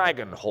have a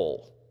dragon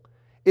hole.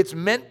 It's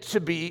meant to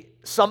be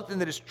something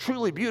that is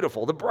truly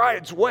beautiful. The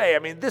bride's way,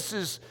 this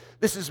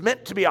is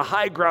meant to be a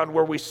high ground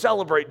where we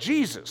celebrate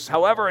Jesus.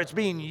 However, it's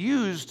being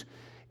used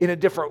in a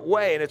different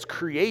way, and it's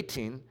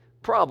creating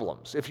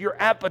problems. If your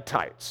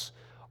appetites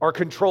are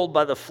controlled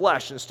by the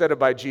flesh instead of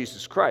by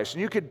Jesus Christ,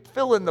 and you could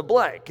fill in the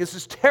blank. This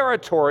is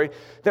territory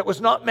that was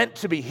not meant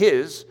to be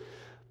his,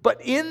 but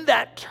in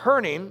that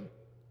turning,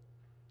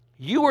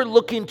 you are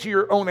looking to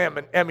your own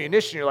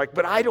ammunition. You're like,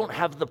 but I don't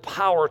have the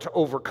power to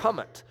overcome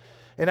it.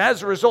 And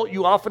as a result,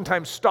 you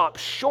oftentimes stop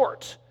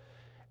short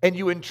and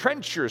you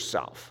entrench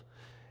yourself,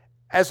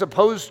 as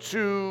opposed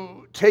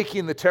to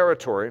taking the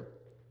territory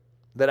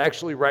that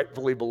actually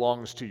rightfully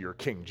belongs to your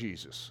King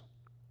Jesus.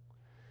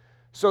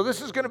 So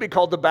this is going to be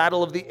called the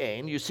Battle of the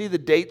Aisne. You see the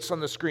dates on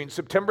the screen,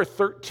 September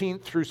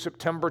 13th through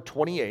September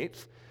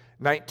 28th,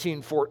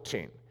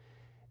 1914.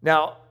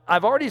 Now,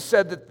 I've already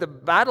said that the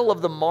Battle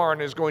of the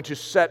Marne is going to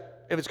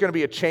it's going to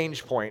be a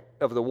change point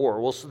of the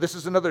war. Well, so this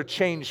is another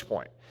change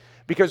point.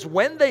 Because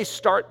when they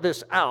start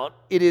this out,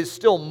 it is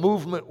still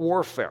movement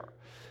warfare.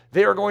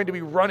 They are going to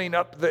be running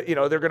up they're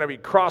going to be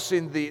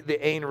crossing the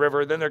Aisne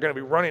River, then they're going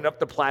to be running up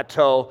the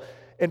plateau.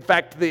 In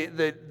fact,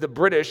 the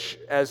British,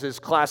 as is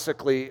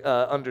classically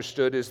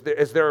understood, as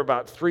they're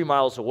about 3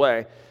 miles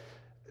away,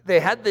 they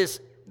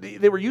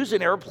were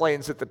using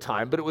airplanes at the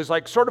time, but it was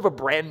like sort of a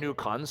brand new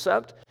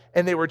concept,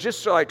 and they were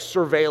just like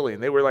surveilling.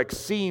 They were like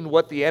seeing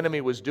what the enemy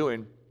was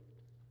doing,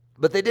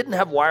 but they didn't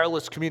have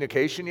wireless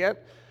communication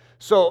yet.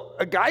 So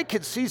a guy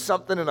could see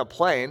something in a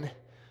plane,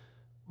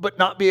 but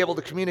not be able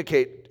to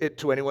communicate it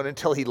to anyone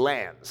until he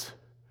lands.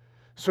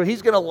 So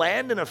he's going to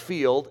land in a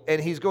field, and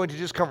he's going to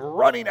just come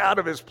running out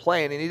of his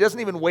plane, and he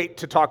doesn't even wait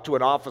to talk to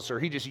an officer.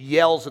 He just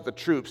yells at the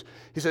troops.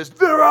 He says,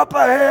 "They're up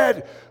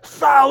ahead,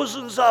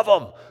 thousands of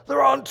them.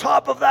 They're on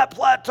top of that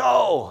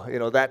plateau."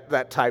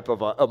 That type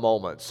of a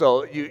moment.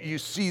 So you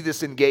see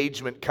this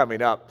engagement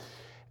coming up.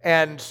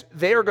 And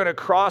they are going to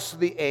cross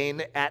the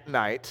Aisne at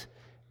night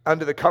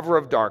under the cover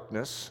of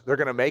darkness. They're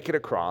going to make it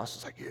across.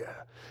 It's like, yeah.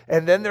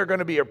 And then they're going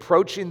to be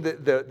approaching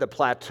the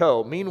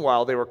plateau.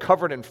 Meanwhile, they were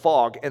covered in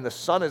fog, and the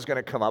sun is going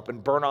to come up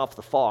and burn off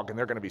the fog, and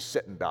they're going to be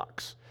sitting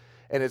ducks.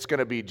 And it's going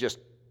to be just,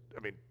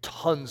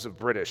 tons of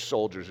British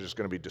soldiers are just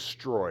going to be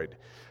destroyed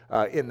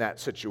in that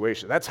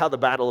situation. That's how the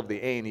Battle of the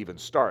Aisne even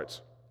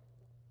starts.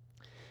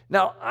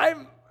 Now,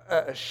 I'm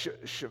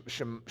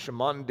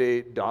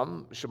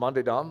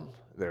Chamande-Dam.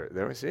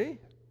 There we see.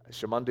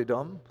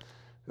 Chamande-Dam.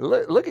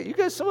 Look at you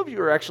guys. Some of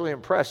you are actually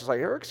impressed. It's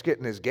like Eric's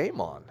getting his game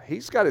on.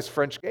 He's got his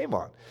French game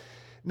on.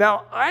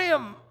 Now,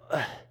 I'm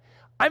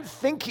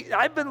thinking,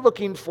 I've been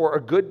looking for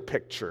a good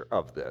picture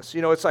of this.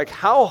 It's like,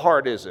 how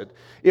hard is it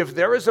if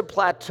there is a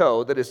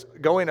plateau that is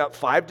going up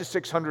 500 to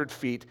 600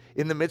 feet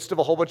in the midst of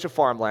a whole bunch of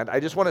farmland? I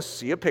just want to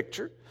see a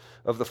picture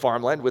of the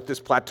farmland with this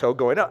plateau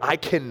going up. I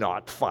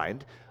cannot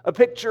find a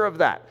picture of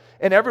that.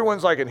 And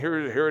everyone's like, and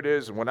here it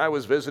is. And when I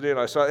was visiting,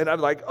 I saw it. And I'm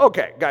like,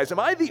 okay, guys, am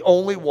I the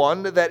only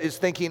one that is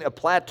thinking a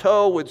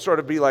plateau would sort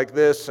of be like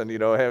this and,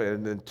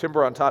 and then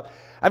timber on top?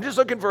 I'm just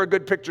looking for a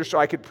good picture so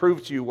I could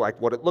prove to you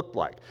like what it looked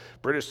like.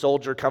 British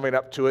soldier coming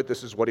up to it,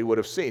 this is what he would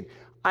have seen.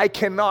 I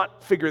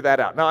cannot figure that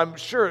out. Now, I'm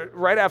sure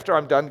right after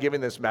I'm done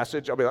giving this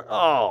message, I'll be like,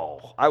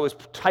 oh, I was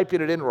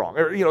typing it in wrong,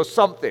 or,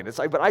 something. It's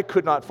like, but I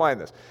could not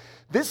find this.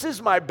 This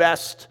is my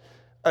best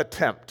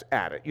attempt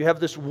at it. You have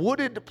this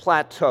wooded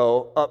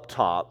plateau up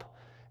top,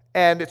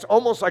 and it's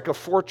almost like a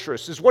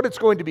fortress is what it's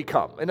going to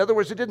become. In other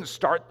words, it didn't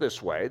start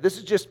this way. This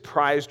is just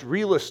prized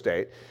real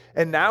estate,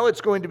 and now it's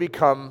going to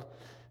become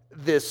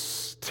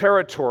this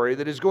territory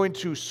that is going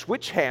to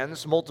switch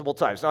hands multiple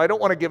times. Now, I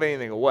don't want to give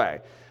anything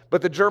away,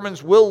 but the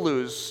Germans will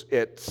lose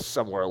it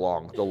somewhere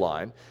along the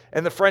line,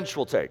 and the French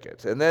will take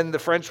it. And then the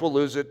French will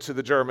lose it to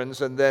the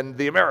Germans, and then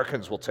the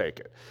Americans will take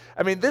it.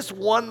 This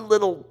one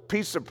little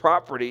piece of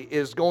property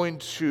is going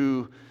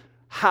to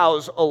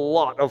house a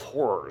lot of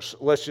horrors.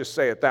 Let's just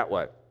say it that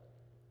way.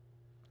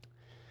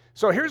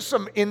 So here's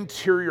some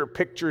interior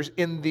pictures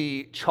in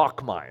the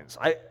chalk mines.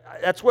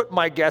 That's what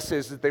my guess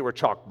is, that they were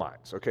chalk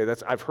mines. Okay,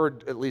 I've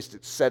heard at least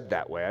it's said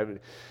that way. I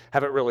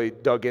haven't really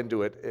dug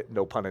into it,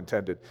 no pun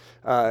intended,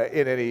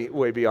 in any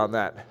way beyond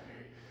that.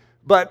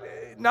 But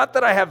not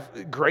that I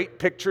have great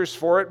pictures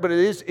for it, but it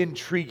is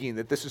intriguing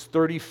that this is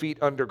 30 feet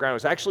underground.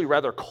 It's actually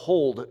rather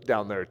cold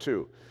down there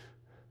too.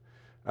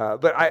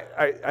 But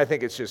I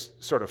think it's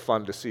just sort of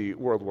fun to see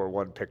World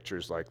War I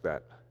pictures like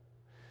that.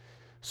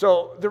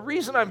 So the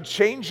reason I'm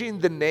changing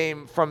the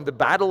name from the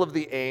Battle of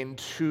the Aisne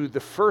to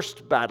the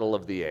First Battle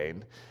of the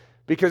Aisne,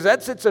 because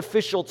that's its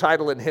official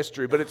title in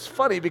history, but it's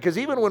funny because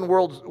even when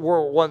World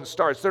War I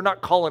starts, they're not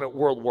calling it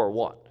World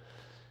War I.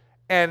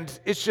 And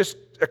it's just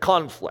a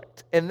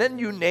conflict. And then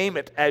you name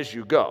it as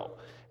you go.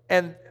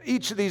 And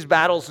each of these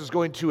battles is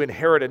going to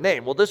inherit a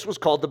name. Well, this was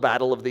called the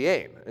Battle of the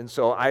Aisne, and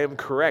so I am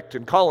correct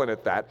in calling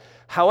it that.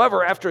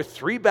 However, after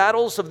 3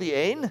 battles of the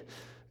Aisne,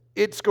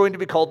 it's going to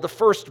be called the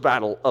First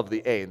Battle of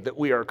the Aisne that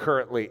we are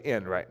currently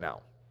in right now.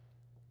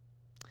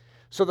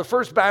 So the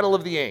First Battle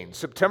of the Aisne,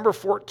 September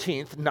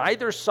 14th,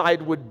 neither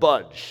side would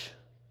budge.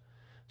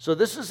 So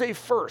this is a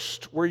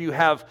first where you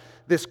have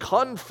this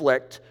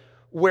conflict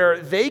where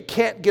they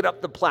can't get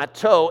up the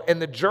plateau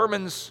and the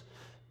Germans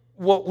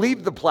won't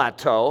leave the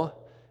plateau,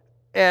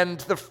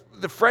 and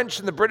the French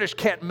and the British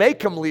can't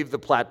make them leave the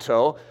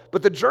plateau,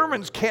 but the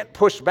Germans can't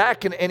push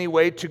back in any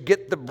way to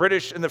get the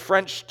British and the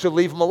French to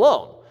leave them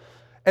alone.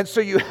 And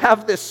so you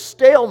have this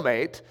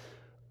stalemate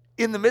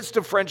in the midst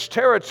of French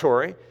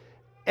territory,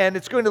 and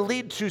it's going to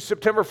lead to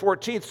September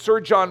 14th, Sir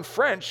John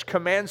French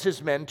commands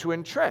his men to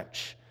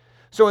entrench.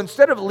 So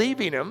instead of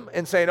leaving him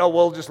and saying, oh,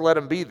 we'll just let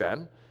him be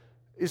then,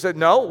 he said,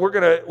 no, we're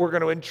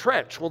going to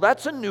entrench. Well,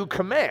 that's a new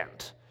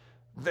command.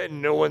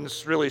 Then no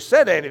one's really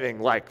said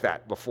anything like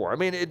that before.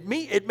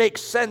 It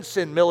makes sense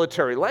in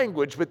military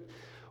language, but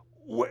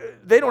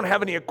they don't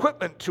have any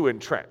equipment to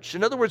entrench.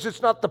 In other words,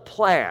 it's not the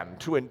plan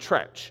to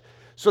entrench.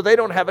 So they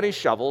don't have any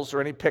shovels or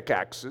any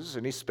pickaxes,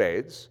 any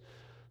spades.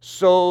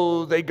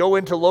 So they go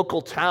into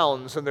local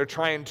towns and they're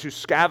trying to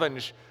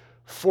scavenge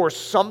for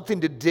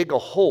something to dig a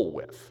hole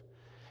with.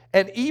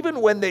 And even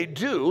when they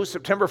do,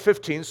 September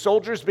 15th,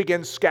 soldiers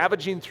begin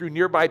scavenging through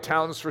nearby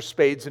towns for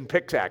spades and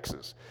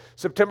pickaxes.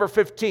 September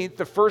 15th,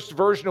 the first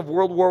version of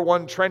World War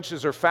I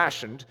trenches are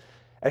fashioned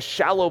as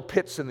shallow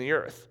pits in the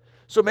earth.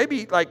 So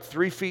maybe like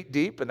 3 feet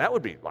deep, and that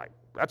would be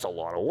that's a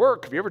lot of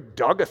work. Have you ever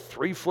dug a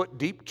 3-foot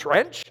deep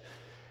trench?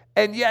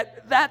 And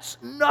yet, that's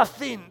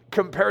nothing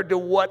compared to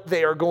what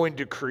they are going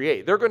to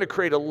create. They're going to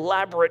create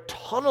elaborate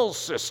tunnel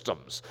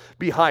systems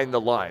behind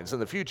the lines in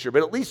the future,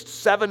 but at least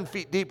 7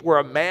 feet deep where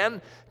a man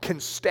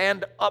can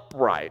stand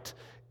upright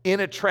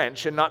in a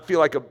trench and not feel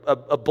like a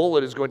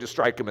bullet is going to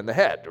strike him in the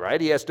head, right?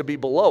 He has to be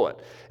below it.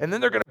 And then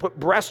they're going to put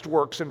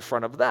breastworks in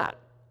front of that.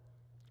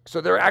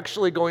 So they're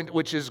actually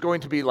which is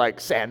going to be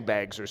like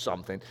sandbags or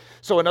something.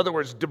 So in other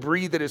words,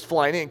 debris that is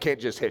flying in can't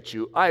just hit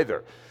you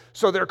either.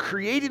 So they're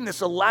creating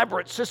this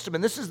elaborate system,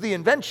 and this is the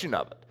invention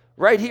of it,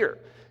 right here.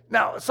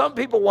 Now, some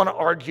people want to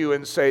argue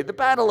and say the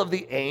Battle of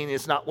the Aisne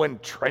is not when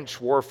trench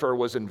warfare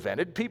was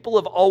invented. People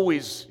have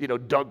always,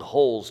 dug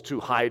holes to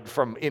hide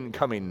from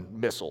incoming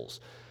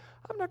missiles.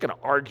 I'm not going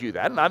to argue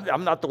that, and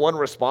I'm not the one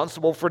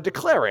responsible for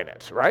declaring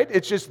it, right?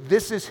 It's just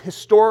this is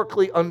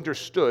historically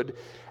understood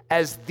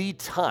as the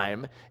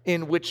time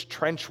in which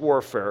trench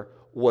warfare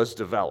was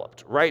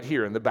developed, right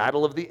here in the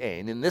Battle of the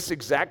Aisne, in this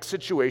exact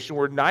situation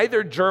where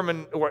neither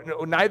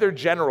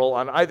general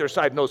on either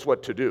side knows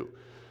what to do.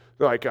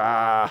 They're like,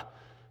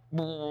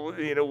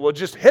 we'll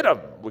just hit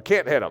them. We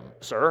can't hit them,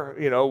 sir.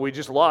 We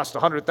just lost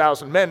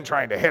 100,000 men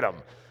trying to hit them.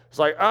 It's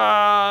like,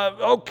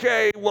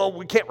 okay, well,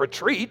 we can't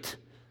retreat.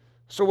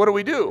 So what do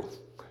we do?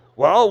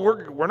 Well,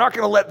 we're not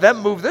going to let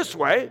them move this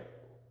way.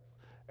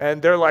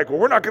 And they're like, well,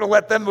 we're not going to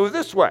let them move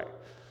this way.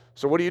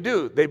 So what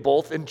do? They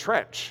both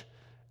entrench.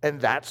 And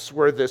that's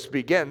where this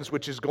begins,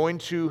 which is going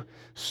to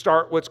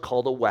start what's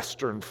called a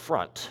Western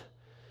Front,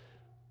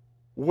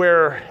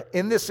 where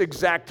in this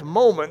exact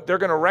moment, they're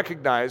going to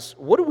recognize,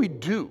 what do we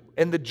do?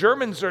 And the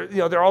Germans are,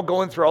 they're all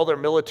going through all their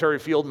military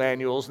field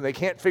manuals, and they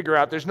can't figure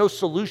out, there's no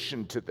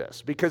solution to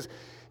this, because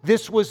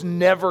this was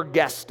never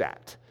guessed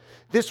at.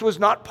 This was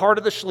not part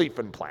of the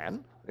Schlieffen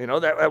Plan.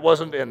 That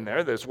wasn't in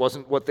there. This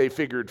wasn't what they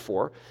figured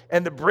for.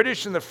 And the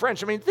British and the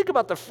French, think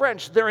about the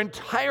French. Their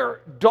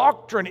entire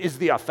doctrine is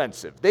the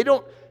offensive. They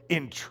don't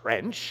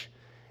entrench.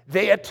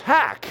 They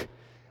attack.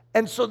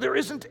 And so there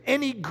isn't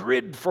any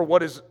grid for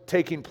what is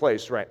taking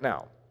place right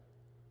now.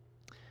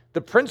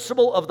 The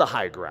principle of the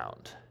high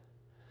ground.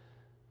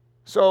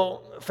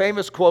 So,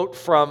 famous quote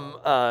from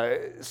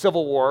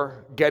Civil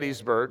War,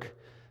 Gettysburg,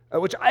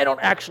 which I don't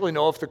actually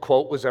know if the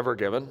quote was ever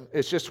given.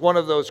 It's just one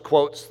of those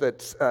quotes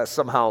that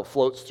somehow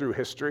floats through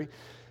history.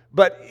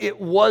 But it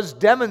was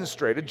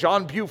demonstrated.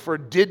 John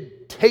Buford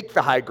did take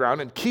the high ground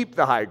and keep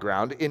the high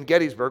ground in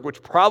Gettysburg,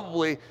 which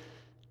probably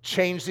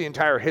changed the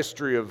entire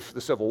history of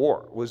the Civil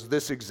War, was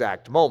this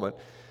exact moment.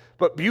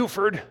 But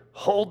Buford,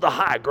 hold the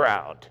high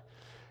ground.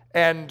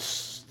 And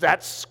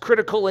that's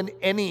critical in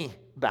any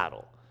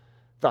battle.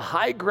 The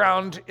high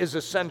ground is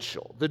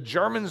essential. The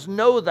Germans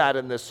know that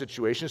in this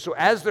situation. So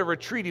as they're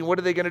retreating, what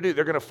are they going to do?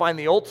 They're going to find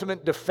the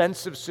ultimate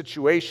defensive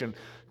situation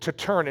to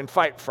turn and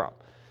fight from.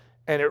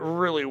 And it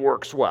really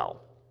works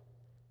well.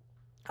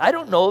 I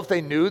don't know if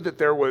they knew that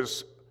there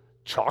was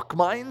chalk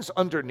mines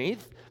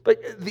underneath,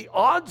 but the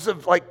odds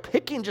of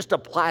picking just a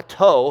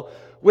plateau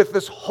with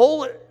this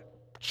whole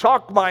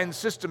chalk mine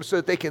system so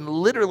that they can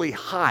literally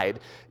hide.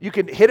 You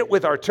can hit it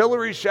with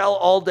artillery shell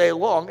all day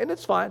long, and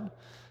it's fine.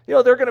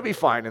 They're going to be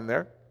fine in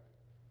there.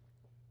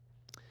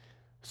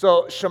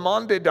 So,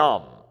 Chemin des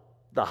Dames,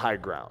 the high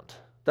ground.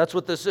 That's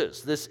what this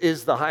is. This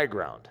is the high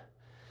ground.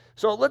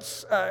 So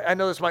let's, I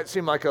know this might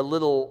seem like a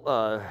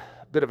little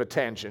bit of a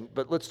tangent,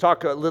 but let's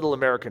talk a little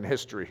American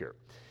history here.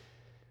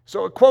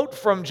 So a quote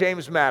from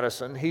James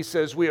Madison, he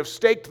says, "We have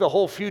staked the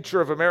whole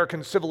future of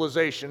American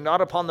civilization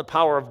not upon the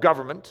power of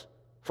government,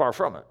 far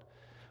from it.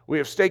 We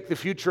have staked the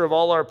future of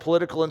all our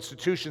political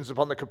institutions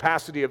upon the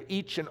capacity of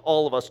each and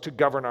all of us to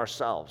govern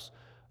ourselves,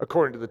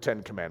 according to the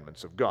Ten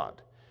Commandments of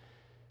God."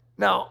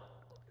 Now,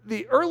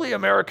 the early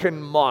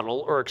American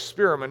model or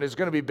experiment is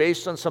going to be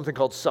based on something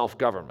called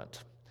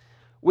self-government,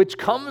 which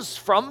comes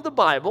from the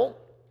Bible,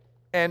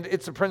 and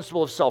it's a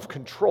principle of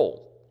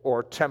self-control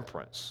or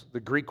temperance. The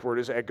Greek word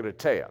is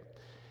agratheia.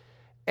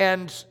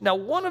 And now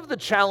one of the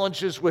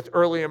challenges with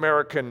early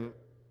American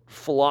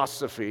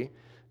philosophy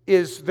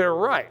is they're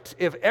right.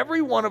 If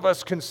every one of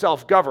us can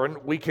self-govern,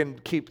 we can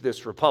keep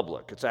this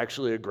republic. It's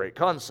actually a great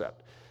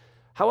concept.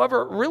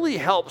 However, it really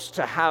helps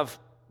to have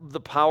the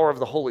power of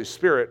the Holy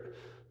Spirit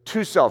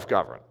to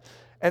self-govern.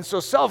 And so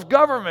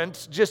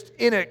self-government, just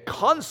in a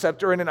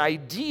concept or in an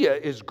idea,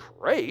 is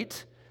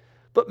great,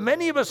 but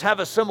many of us have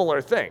a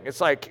similar thing.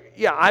 It's like,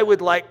 yeah, I would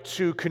like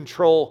to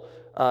control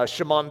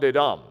Chemin des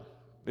Dames.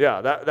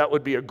 Yeah, that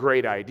would be a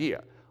great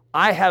idea.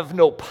 I have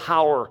no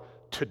power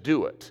to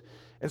do it.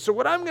 And so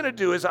what I'm going to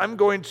do is I'm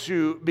going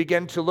to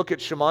begin to look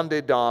at Chemin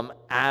des Dames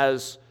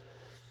as,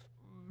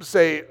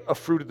 say, a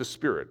fruit of the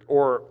Spirit,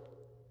 or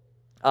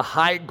a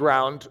high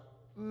ground,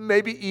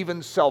 maybe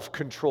even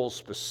self-control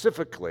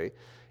specifically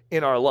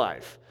in our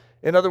life.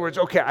 In other words,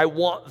 okay, I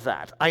want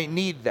that. I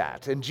need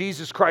that. And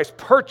Jesus Christ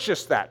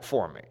purchased that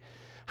for me.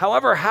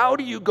 However, how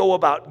do you go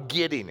about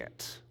getting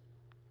it?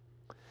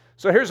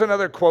 So here's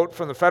another quote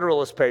from the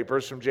Federalist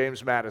Papers from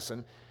James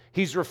Madison.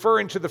 He's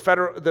referring to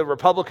the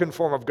Republican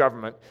form of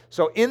government.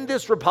 So in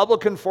this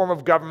Republican form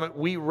of government,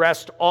 we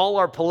rest all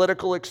our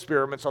political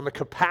experiments on the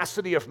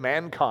capacity of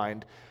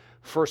mankind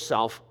for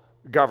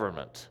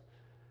self-government.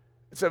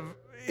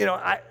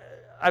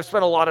 I've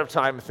spent a lot of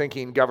time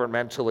thinking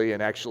governmentally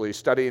and actually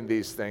studying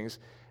these things.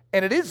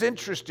 And it is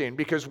interesting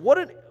because what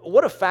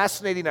a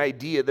fascinating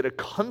idea that a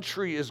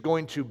country is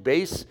going to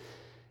base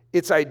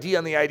its idea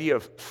on the idea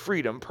of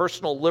freedom,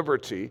 personal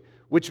liberty,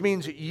 which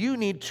means you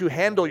need to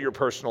handle your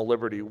personal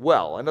liberty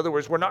well. In other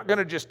words, we're not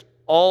going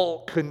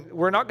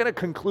to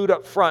conclude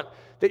up front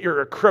that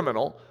you're a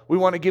criminal. We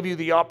want to give you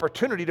the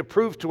opportunity to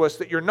prove to us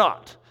that you're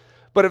not.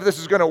 But if this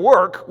is going to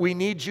work, we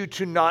need you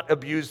to not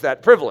abuse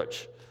that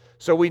privilege.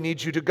 So we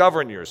need you to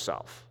govern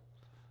yourself.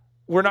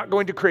 We're not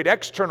going to create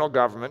external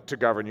government to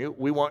govern you.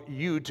 We want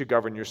you to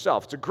govern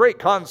yourself. It's a great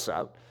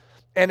concept,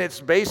 and it's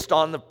based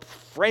on the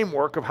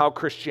framework of how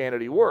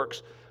Christianity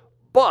works.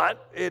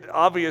 But it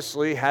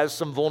obviously has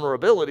some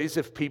vulnerabilities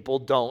if people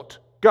don't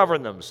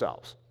govern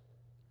themselves.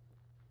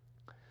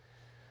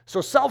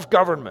 So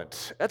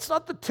self-government, that's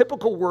not the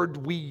typical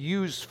word we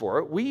use for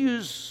it. We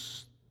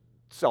use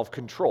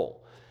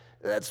self-control.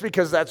 That's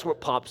because that's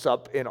what pops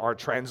up in our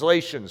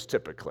translations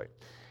typically.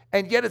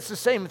 And yet it's the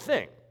same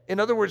thing. In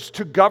other words,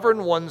 to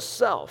govern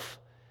oneself.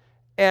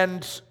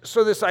 And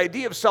so this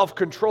idea of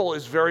self-control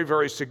is very,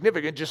 very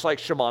significant, just like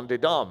Shimon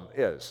Dedam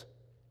is.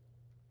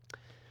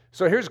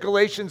 So here's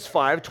Galatians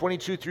 5,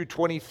 22 through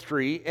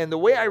 23, and the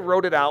way I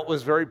wrote it out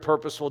was very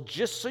purposeful,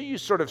 just so you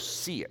sort of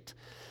see it.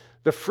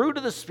 The fruit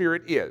of the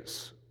Spirit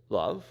is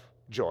love,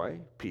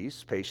 joy,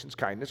 peace, patience,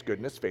 kindness,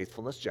 goodness,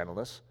 faithfulness,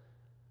 gentleness,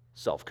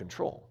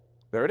 self-control.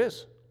 There it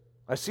is.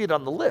 I see it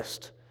on the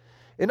list.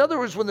 In other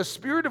words, when the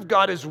Spirit of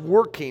God is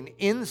working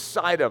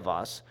inside of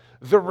us,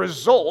 the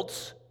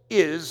result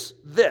is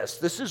this.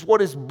 This is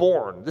what is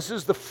born. This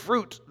is the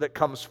fruit that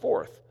comes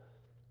forth.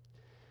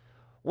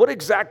 What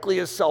exactly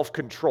is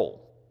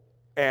self-control?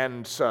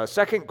 And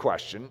second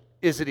question,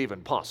 is it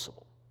even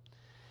possible?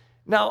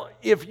 Now,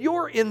 if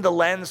you're in the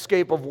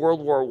landscape of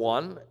World War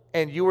I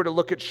and you were to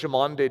look at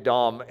Shimon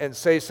Dedam and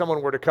say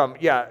someone were to come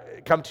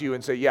to you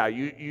and say,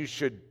 you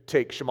should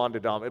take Shimon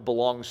Dedam. It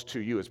belongs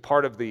to you. It's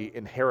part of the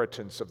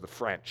inheritance of the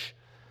French.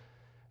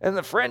 And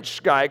the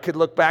French guy could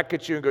look back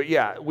at you and go,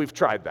 yeah, we've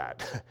tried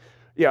that.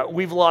 Yeah,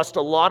 we've lost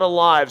a lot of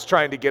lives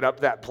trying to get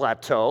up that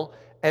plateau.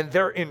 And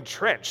they're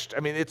entrenched. I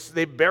mean,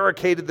 they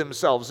barricaded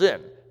themselves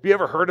in. Have you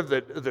ever heard of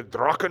the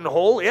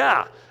Drachenhole?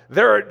 Yeah,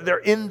 they're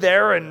in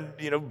there and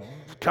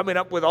coming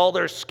up with all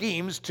their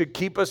schemes to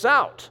keep us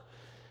out.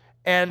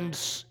 And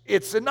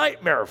it's a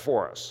nightmare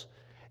for us.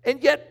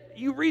 And yet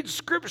you read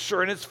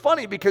Scripture, and it's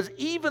funny because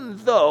even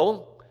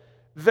though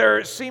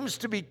there seems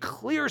to be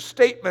clear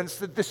statements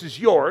that this is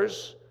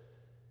yours,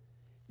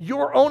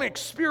 your own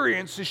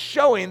experience is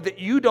showing that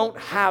you don't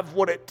have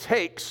what it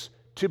takes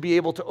to be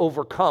able to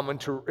overcome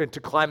and to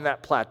climb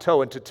that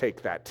plateau and to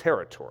take that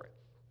territory.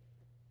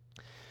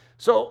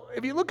 So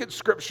if you look at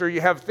Scripture,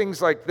 you have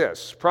things like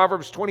this.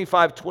 Proverbs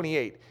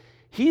 25:28.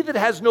 He that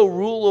has no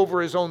rule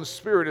over his own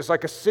spirit is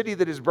like a city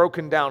that is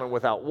broken down and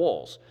without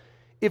walls.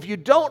 If you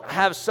don't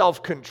have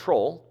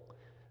self-control,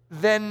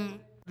 then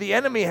the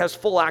enemy has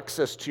full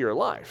access to your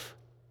life.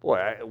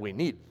 Boy, we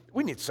need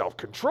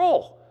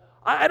self-control.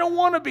 I don't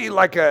want to be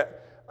like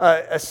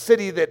a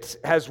city that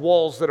has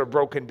walls that are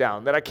broken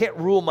down, that I can't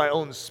rule my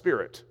own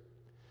spirit.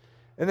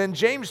 And then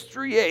James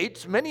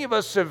 3:8, many of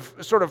us have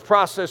sort of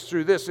processed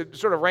through this. It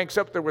sort of ranks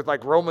up there with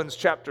like Romans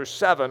chapter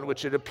 7,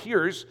 which it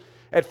appears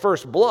at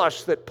first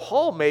blush that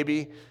Paul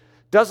maybe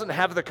doesn't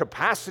have the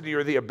capacity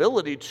or the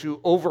ability to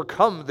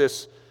overcome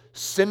this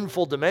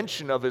sinful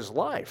dimension of his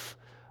life.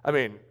 I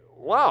mean,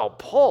 wow,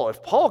 Paul,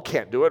 if Paul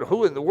can't do it,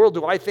 who in the world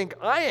do I think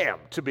I am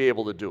to be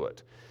able to do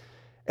it?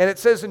 And it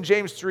says in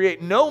James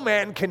 3:8, no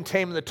man can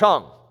tame the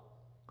tongue.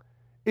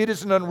 It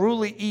is an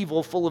unruly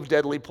evil full of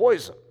deadly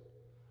poison.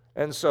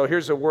 And so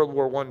here's a World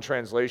War I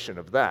translation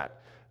of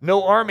that.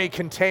 No army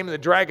can tame the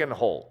dragon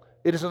hole.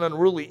 It is an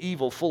unruly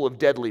evil full of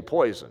deadly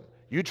poison.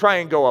 You try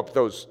and go up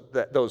those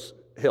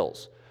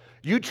hills.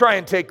 You try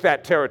and take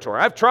that territory.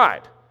 I've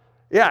tried.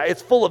 Yeah,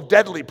 it's full of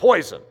deadly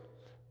poison.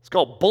 It's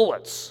called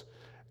bullets.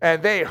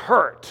 And they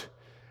hurt.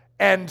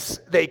 And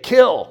they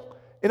kill.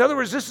 In other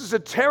words, this is a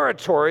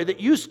territory that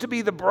used to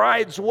be the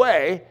bride's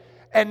way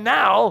and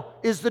now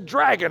is the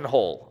dragon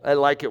hole. I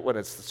like it when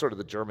it's sort of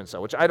the German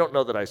sound, which I don't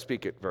know that I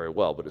speak it very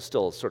well, but it's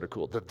still sort of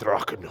cool. The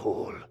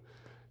Drachenhole.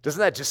 Doesn't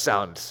that just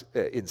sound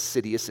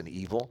insidious and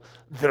evil?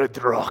 The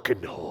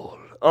Drachenhole.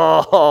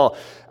 Oh,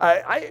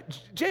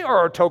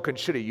 J.R.R. Tolkien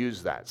should have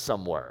used that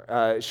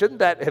somewhere. Shouldn't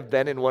that have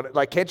been in one?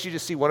 Like, can't you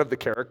just see one of the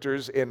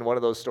characters in one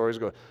of those stories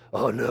go,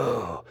 oh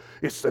no,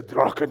 it's the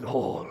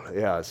Drachenhole.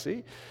 Yeah,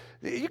 see?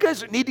 You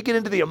guys need to get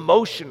into the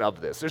emotion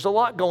of this. There's a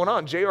lot going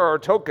on. J.R.R.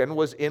 Tolkien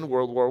was in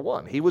World War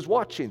I. He was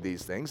watching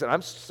these things, and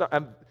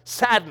I'm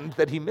saddened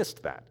that he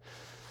missed that.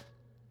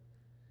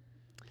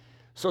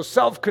 So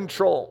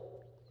self-control.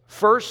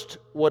 First,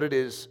 what it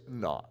is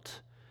not.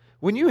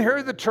 When you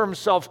hear the term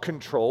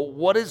self-control,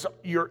 what is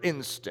your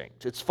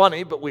instinct? It's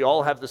funny, but we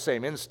all have the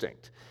same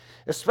instinct,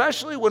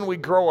 especially when we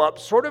grow up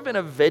sort of in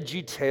a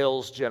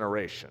VeggieTales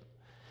generation.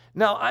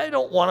 Now, I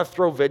don't want to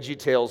throw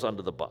VeggieTales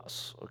under the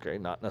bus, okay,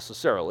 not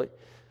necessarily.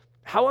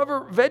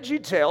 However,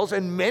 VeggieTales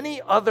and many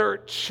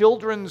other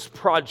children's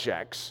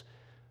projects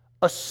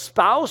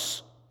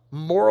espouse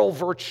moral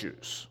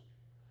virtues,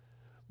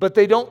 but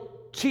they don't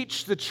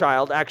teach the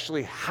child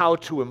actually how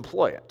to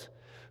employ it.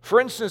 For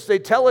instance, they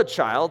tell a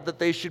child that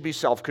they should be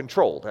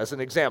self-controlled, as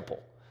an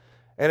example.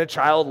 And a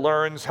child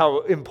learns how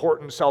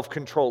important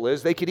self-control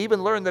is. They could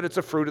even learn that it's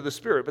a fruit of the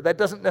Spirit, but that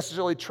doesn't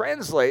necessarily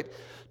translate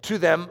to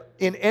them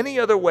in any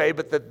other way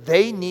but that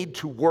they need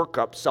to work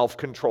up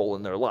self-control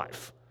in their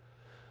life.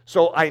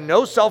 So I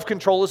know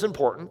self-control is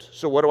important,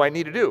 so what do I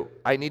need to do?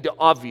 I need to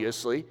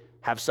obviously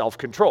have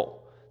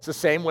self-control. It's the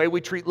same way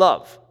we treat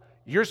love.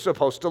 You're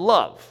supposed to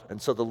love.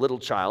 And so the little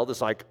child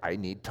is like, I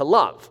need to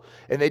love.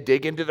 And they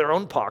dig into their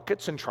own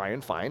pockets and try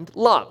and find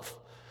love.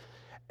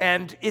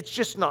 And it's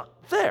just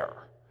not there.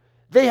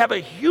 They have a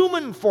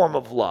human form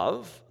of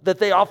love that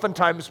they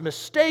oftentimes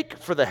mistake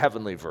for the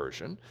heavenly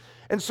version.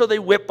 And so they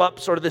whip up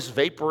sort of this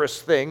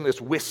vaporous thing,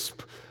 this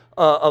wisp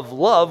of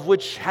love,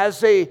 which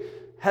has a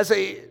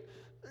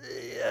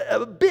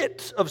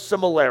bit of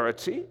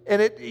similarity.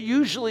 And it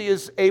usually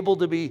is able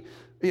to be,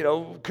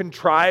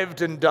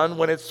 contrived and done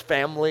when it's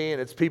family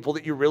and it's people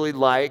that you really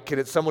like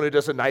and it's someone who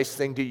does a nice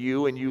thing to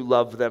you and you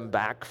love them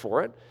back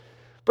for it.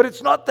 But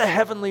it's not the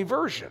heavenly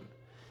version.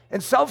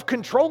 And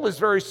self-control is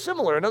very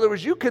similar. In other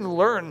words, you can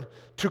learn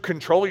to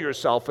control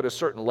yourself at a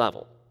certain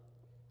level.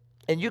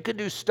 And you can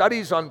do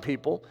studies on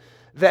people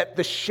that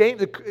the shame,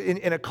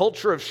 in a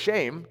culture of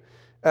shame,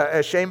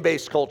 a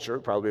shame-based culture,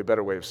 probably a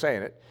better way of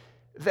saying it,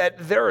 that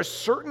there are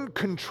certain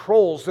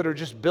controls that are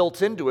just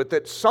built into it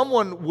that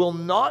someone will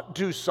not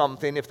do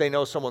something if they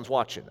know someone's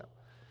watching them.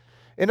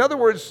 In other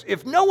words,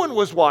 if no one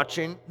was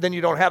watching, then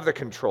you don't have the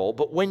control.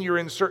 But when you're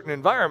in certain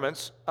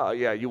environments,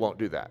 you won't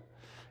do that.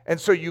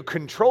 And so you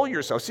control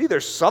yourself. See,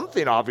 there's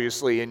something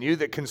obviously in you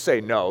that can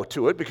say no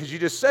to it because you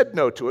just said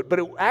no to it, but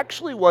it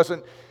actually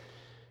wasn't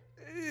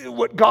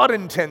what God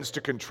intends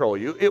to control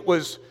you. It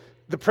was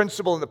the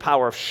principle and the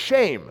power of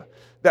shame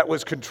that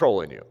was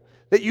controlling you.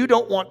 That you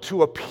don't want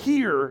to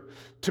appear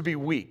to be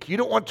weak. You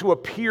don't want to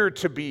appear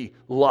to be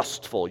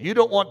lustful. You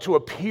don't want to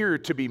appear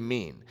to be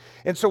mean.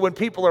 And so when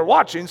people are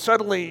watching,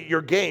 suddenly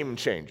your game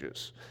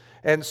changes.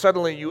 And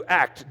suddenly you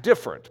act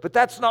different. But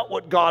that's not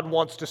what God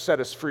wants to set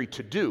us free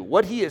to do.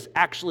 What he has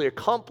actually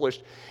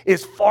accomplished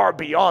is far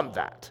beyond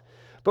that.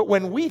 But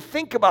when we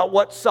think about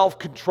what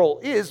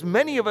self-control is,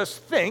 many of us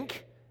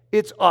think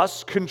it's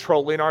us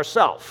controlling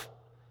ourselves.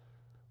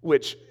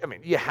 Which,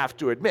 you have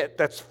to admit,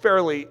 that's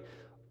fairly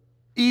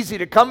easy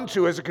to come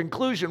to as a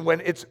conclusion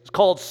when it's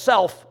called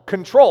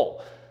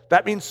self-control.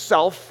 That means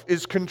self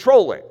is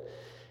controlling.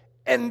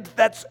 And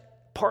that's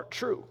part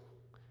true.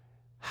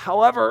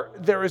 However,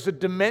 there is a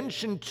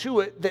dimension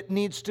to it that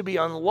needs to be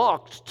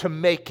unlocked to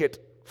make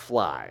it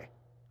fly.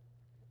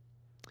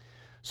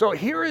 So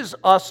here is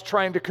us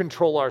trying to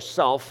control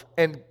ourselves,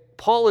 and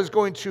Paul is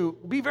going to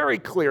be very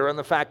clear on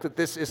the fact that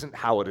this isn't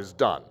how it is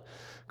done.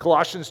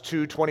 Colossians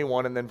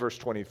 2:21 and then verse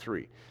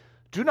 23.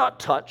 Do not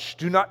touch,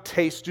 do not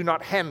taste, do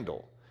not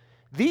handle.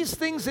 These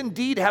things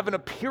indeed have an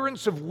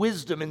appearance of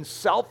wisdom in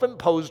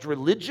self-imposed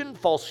religion,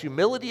 false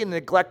humility, and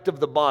neglect of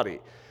the body,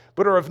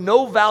 but are of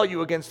no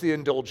value against the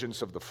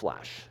indulgence of the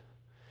flesh.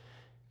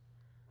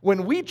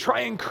 When we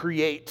try and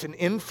create an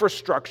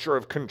infrastructure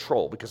of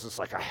control, because it's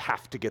like, I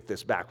have to get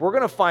this back, we're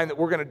going to find that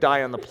we're going to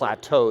die on the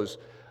plateaus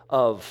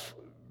of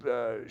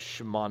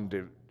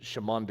Shimon-de-Dam.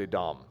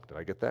 Did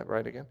I get that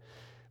right again?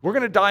 We're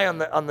going to die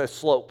on the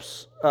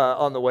slopes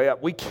on the way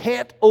up. We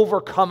can't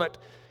overcome it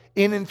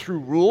in and through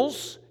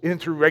rules, in and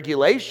through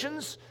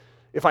regulations.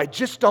 If I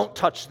just don't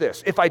touch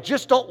this, if I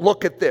just don't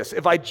look at this,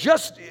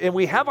 and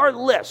we have our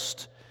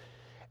list,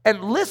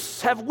 and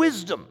lists have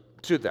wisdom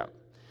to them.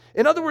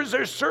 In other words,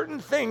 there's certain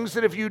things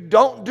that if you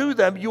don't do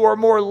them, you are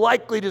more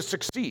likely to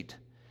succeed.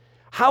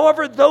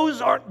 However,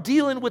 those aren't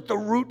dealing with the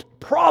root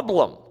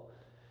problem.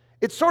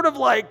 It's sort of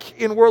like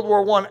in World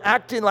War I,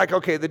 acting like,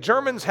 okay, the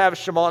Germans have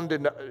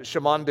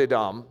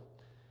Shimon-de-Dam,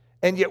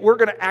 and yet we're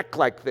going to act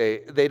like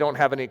they don't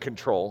have any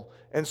control,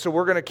 and so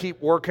we're going to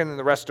keep working in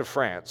the rest of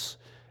France.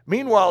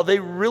 Meanwhile, they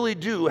really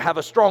do have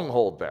a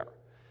stronghold there.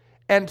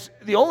 And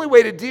the only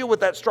way to deal with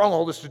that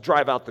stronghold is to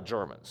drive out the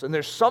Germans. And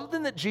there's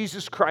something that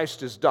Jesus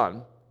Christ has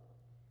done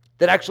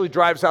that actually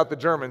drives out the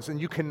Germans, and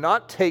you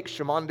cannot take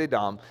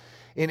Shimon-de-Dam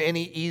in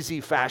any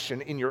easy fashion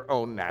in your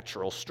own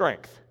natural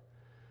strength.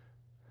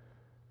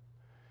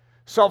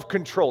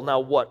 Self-control, now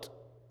what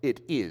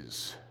it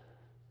is.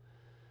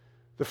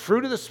 The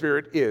fruit of the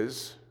Spirit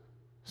is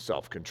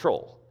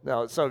self-control.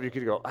 Now, some of you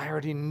could go, I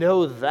already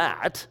know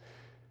that.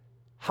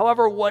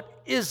 However, what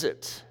is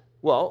it?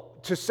 Well,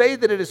 to say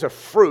that it is a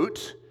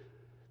fruit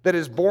that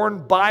is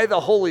born by the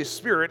Holy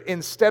Spirit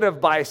instead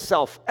of by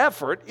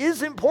self-effort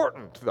is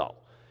important, though.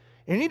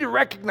 You need to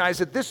recognize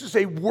that this is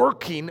a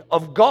working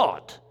of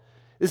God.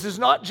 This is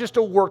not just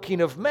a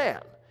working of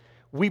man.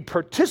 We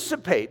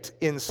participate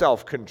in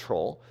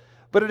self-control,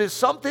 but it is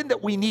something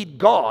that we need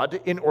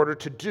God in order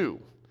to do.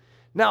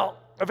 Now,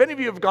 if any of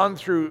you have gone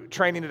through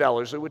training at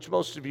Ellerslie, which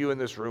most of you in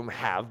this room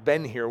have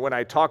been here, when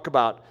I talk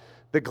about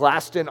the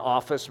glassed-in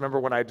office, remember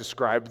when I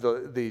described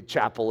the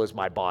chapel as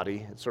my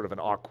body? It's sort of an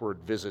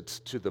awkward visit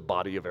to the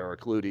body of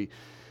Eric Ludy.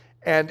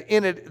 And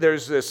in it,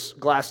 there's this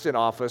glassed-in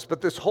office, but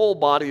this whole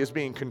body is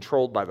being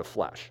controlled by the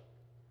flesh.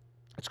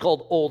 It's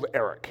called Old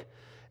Eric.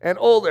 And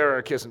Old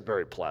Eric isn't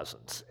very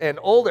pleasant. And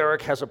Old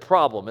Eric has a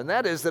problem, and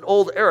that is that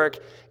Old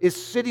Eric is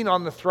sitting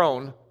on the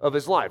throne of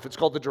his life. It's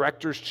called the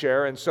director's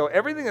chair, and so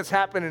everything that's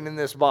happening in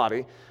this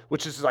body,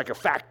 which is like a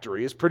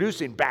factory, is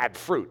producing bad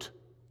fruit.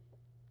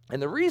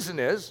 And the reason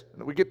is,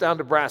 and we get down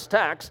to brass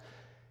tacks,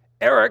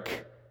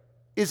 Eric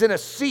is in a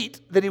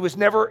seat that he was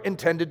never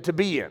intended to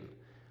be in.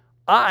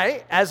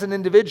 I, as an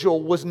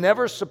individual, was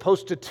never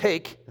supposed to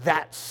take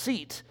that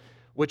seat,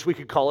 which we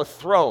could call a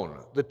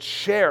throne, the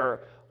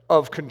chair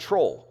of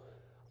control.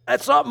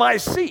 That's not my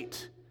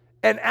seat.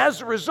 And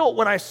as a result,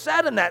 when I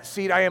sat in that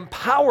seat, I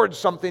empowered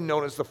something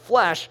known as the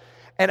flesh.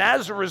 And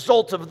as a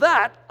result of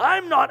that,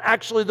 I'm not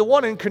actually the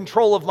one in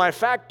control of my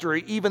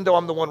factory, even though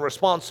I'm the one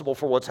responsible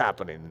for what's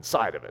happening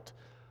inside of it.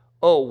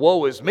 Oh,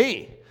 woe is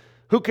me.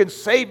 Who can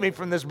save me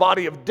from this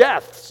body of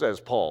death, says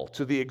Paul,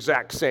 to the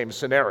exact same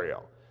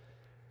scenario.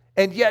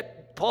 And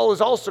yet, Paul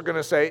is also going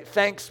to say,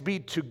 thanks be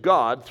to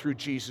God through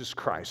Jesus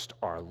Christ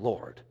our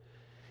Lord.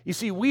 You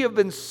see, we have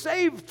been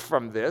saved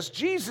from this.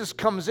 Jesus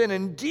comes in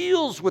and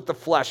deals with the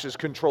flesh's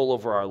control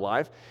over our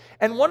life.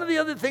 And one of the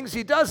other things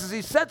he does is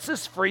he sets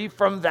us free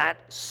from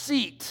that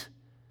seat.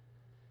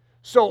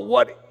 So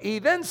what he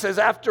then says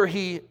after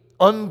he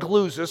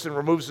unglues us and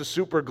removes the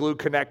super glue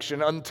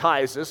connection,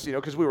 unties us,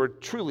 because we were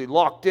truly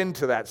locked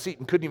into that seat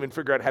and couldn't even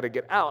figure out how to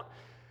get out.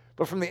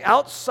 But from the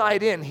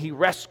outside in, he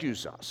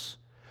rescues us.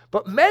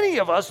 But many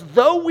of us,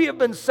 though we have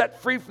been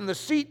set free from the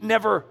seat,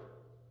 never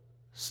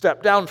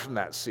step down from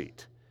that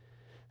seat.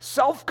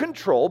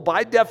 Self-control,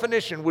 by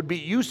definition, would be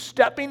you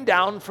stepping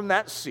down from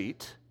that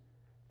seat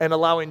and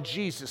allowing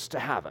Jesus to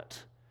have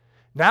it.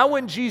 Now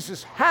when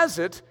Jesus has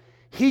it,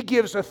 he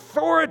gives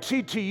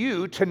authority to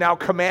you to now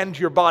command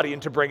your body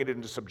and to bring it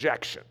into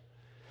subjection.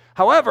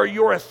 However,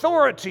 your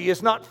authority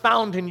is not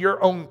found in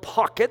your own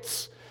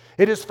pockets.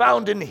 It is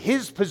found in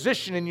his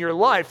position in your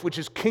life, which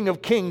is King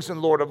of Kings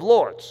and Lord of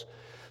Lords.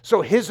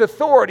 So his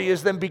authority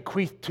is then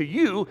bequeathed to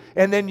you,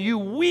 and then you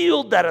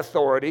wield that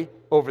authority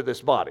over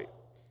this body.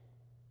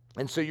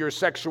 And so your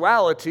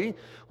sexuality,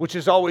 which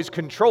has always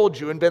controlled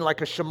you and been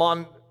like a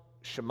shaman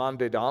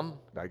de dam,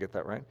 did I get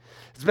that right?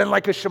 It's been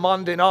like a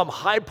shaman de dam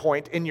high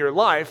point in your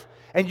life,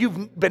 and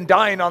you've been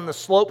dying on the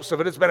slopes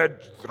of it. It's been a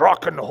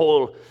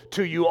drachenhole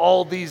to you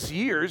all these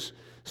years.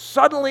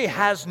 Suddenly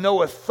has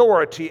no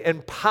authority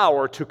and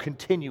power to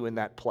continue in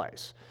that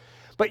place.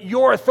 But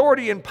your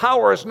authority and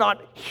power is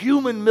not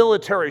human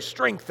military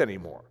strength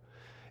anymore.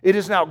 It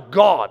is now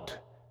God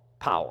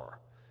power.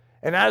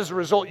 And as a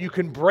result, you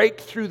can break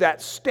through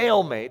that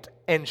stalemate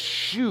and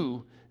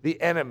shoo the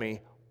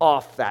enemy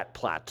off that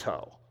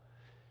plateau.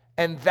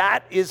 And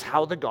that is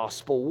how the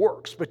gospel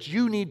works. But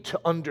you need to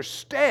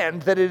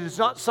understand that it is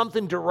not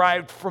something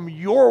derived from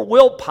your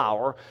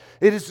willpower.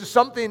 It is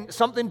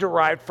something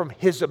derived from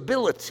his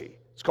ability.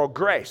 It's called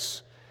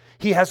grace.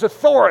 He has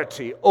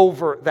authority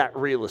over that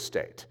real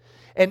estate.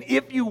 And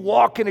if you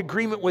walk in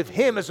agreement with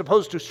him as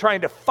opposed to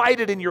trying to fight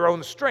it in your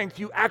own strength,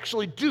 you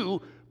actually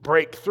do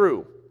break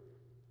through.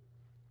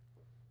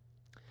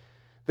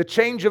 The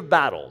change of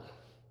battle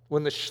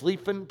when the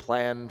Schlieffen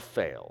plan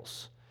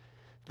fails.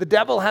 The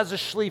devil has a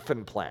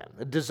Schlieffen plan,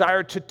 a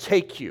desire to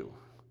take you,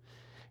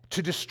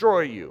 to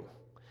destroy you,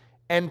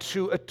 and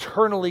to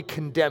eternally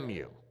condemn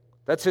you.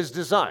 That's his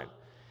design.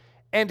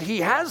 And he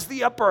has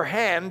the upper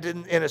hand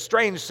in a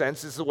strange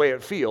sense, is the way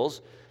it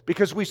feels,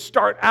 because we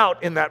start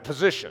out in that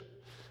position.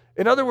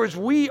 In other words,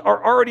 we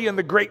are already in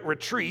the great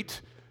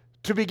retreat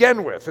to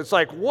begin with. It's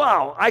like,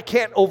 wow, I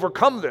can't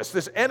overcome this.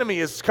 This enemy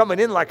is coming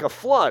in like a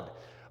flood.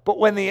 But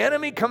when the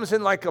enemy comes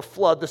in like a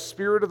flood, the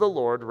Spirit of the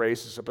Lord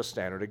raises up a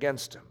standard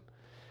against him.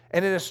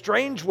 And in a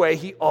strange way,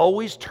 he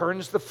always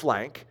turns the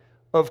flank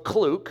of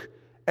Kluk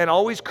and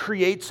always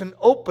creates an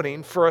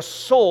opening for a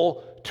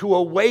soul to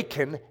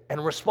awaken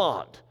and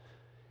respond.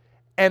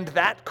 And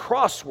that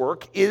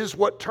crosswork is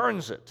what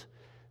turns it.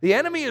 The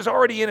enemy is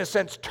already, in a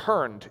sense,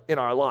 turned in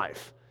our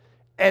life.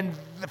 And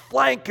the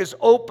flank is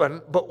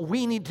open, but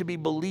we need to be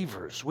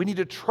believers. We need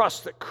to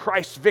trust that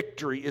Christ's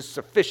victory is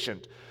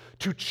sufficient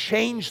to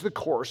change the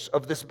course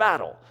of this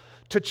battle,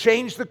 to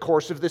change the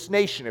course of this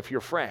nation if you're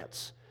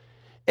France.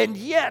 And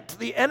yet,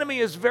 the enemy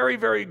is very,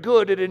 very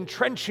good at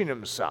entrenching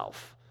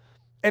himself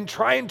and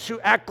trying to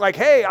act like,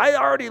 hey, I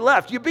already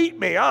left. You beat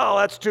me. Oh,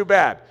 that's too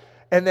bad.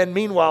 And then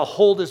meanwhile,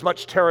 hold as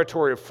much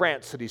territory of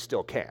France that he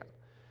still can.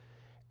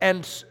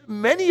 And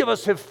many of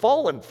us have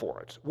fallen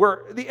for it,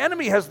 where the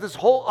enemy has this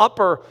whole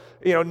upper,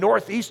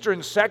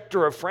 northeastern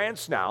sector of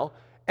France now,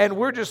 and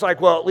we're just like,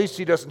 well, at least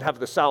he doesn't have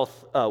the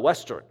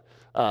southwestern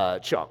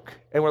chunk.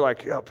 And we're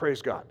like, oh,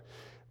 praise God.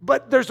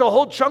 But there's a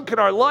whole chunk in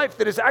our life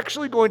that is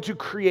actually going to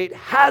create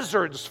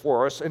hazards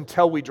for us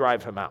until we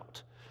drive him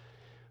out.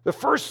 The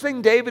first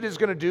thing David is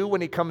going to do when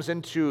he comes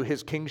into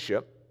his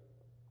kingship,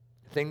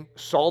 the thing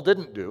Saul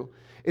didn't do,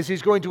 is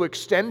he's going to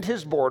extend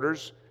his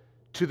borders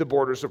to the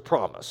borders of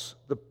promise,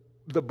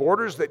 the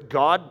borders that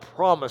God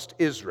promised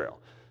Israel.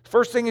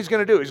 First thing he's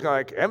going to do, he's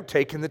going to I'm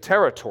taking the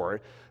territory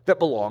that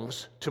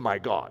belongs to my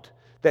God,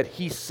 that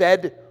he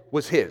said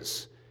was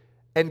his.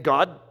 And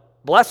God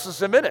blesses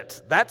him in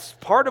it. That's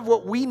part of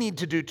what we need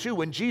to do too.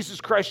 When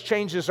Jesus Christ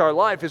changes our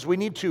life, is we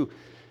need to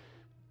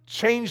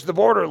change the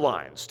border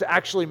lines to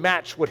actually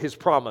match what his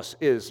promise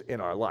is in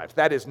our life.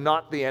 That is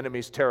not the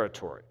enemy's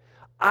territory.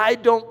 I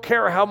don't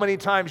care how many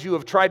times you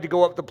have tried to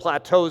go up the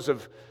plateaus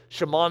of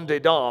Shaman de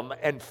Dam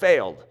and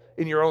failed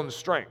in your own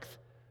strength.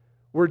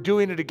 We're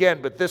doing it again,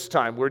 but this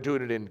time we're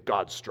doing it in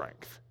God's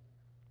strength.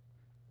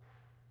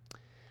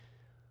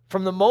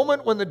 From the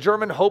moment when the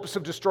German hopes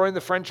of destroying the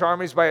French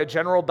armies by a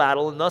general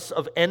battle and thus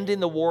of ending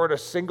the war at a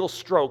single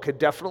stroke had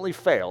definitely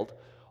failed,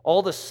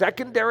 all the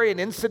secondary and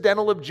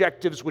incidental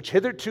objectives which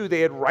hitherto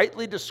they had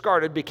rightly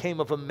discarded became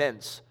of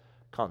immense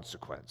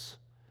consequence.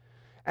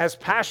 As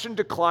passion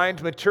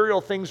declined,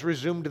 material things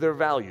resumed their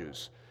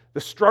values. The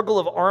struggle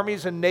of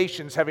armies and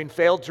nations having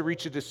failed to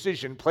reach a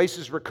decision,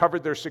 places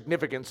recovered their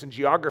significance, and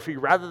geography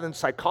rather than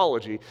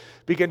psychology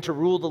began to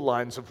rule the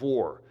lines of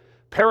war.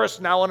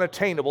 Paris now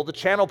unattainable, the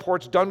Channel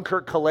ports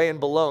Dunkirk, Calais, and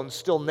Boulogne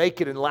still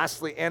naked, and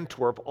lastly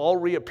Antwerp all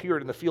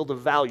reappeared in the field of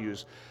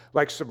values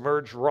like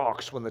submerged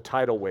rocks when the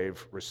tidal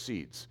wave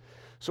recedes.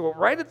 So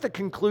right at the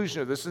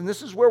conclusion of this, and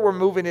this is where we're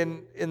moving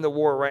in the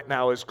war right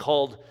now, is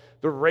called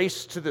the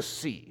race to the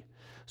sea.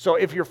 So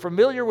if you're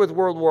familiar with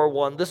World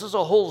War I, this is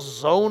a whole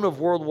zone of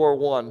World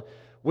War I,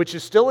 which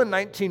is still in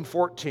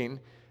 1914,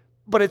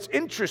 but it's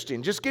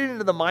interesting, just getting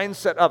into the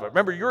mindset of it.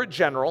 Remember, you're a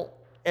general,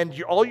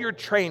 and all your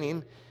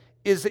training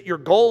is that your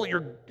goal,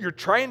 you're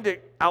trying to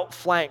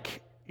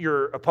outflank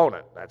your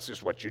opponent. That's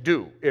just what you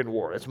do in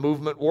war. It's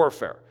movement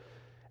warfare.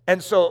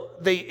 And so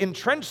they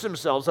entrench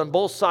themselves on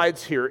both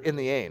sides here in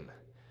the Aisne.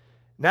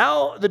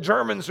 Now the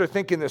Germans are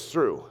thinking this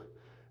through.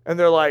 And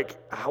they're like,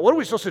 what are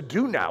we supposed to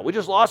do now? We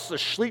just lost the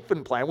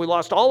Schlieffen plan. We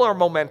lost all our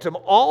momentum,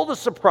 all the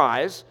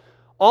surprise,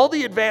 all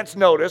the advance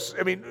notice.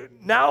 I mean,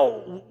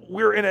 now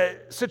we're in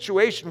a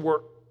situation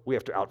where we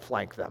have to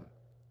outflank them.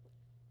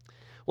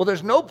 Well,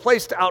 there's no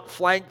place to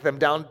outflank them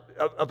down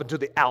up into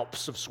the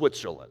Alps of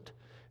Switzerland.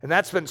 And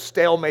that's been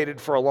stalemated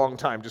for a long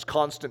time, just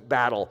constant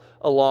battle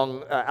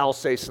along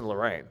Alsace and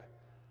Lorraine.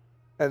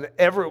 And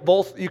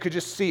both, you could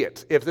just see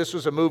it. If this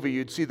was a movie,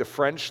 you'd see the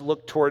French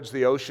look towards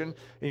the ocean,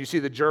 and you see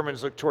the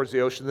Germans look towards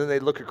the ocean, then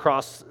they'd look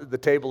across the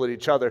table at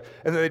each other,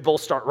 and then they'd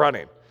both start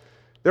running.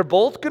 They're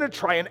both going to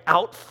try and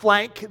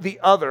outflank the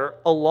other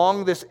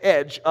along this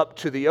edge up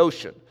to the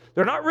ocean.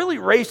 They're not really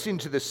racing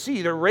to the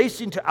sea, they're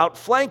racing to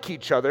outflank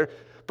each other,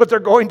 but they're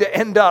going to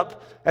end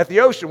up at the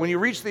ocean. When you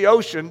reach the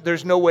ocean,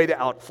 there's no way to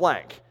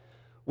outflank,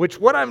 which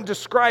what I'm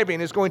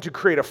describing is going to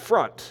create a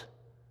front.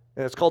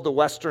 And it's called the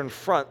Western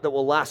Front that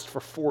will last for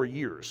 4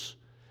 years.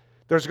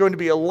 There's going to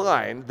be a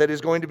line that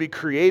is going to be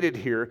created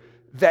here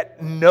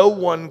that no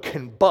one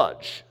can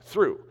budge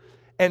through.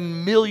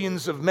 And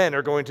millions of men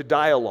are going to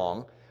die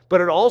along.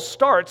 But it all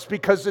starts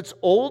because it's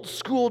old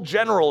school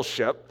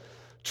generalship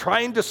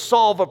trying to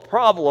solve a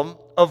problem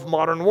of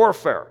modern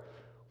warfare.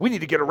 We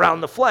need to get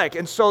around the flank.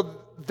 And so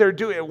they're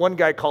doing it. One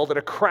guy called it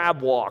a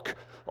crab walk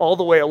all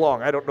the way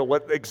along. I don't know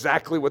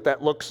exactly what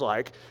that looks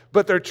like,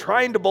 but they're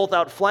trying to both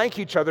outflank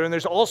each other, and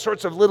there's all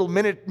sorts of little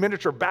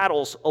miniature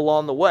battles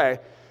along the way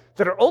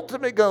that are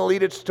ultimately going to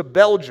lead us to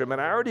Belgium.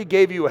 And I already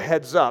gave you a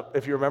heads up,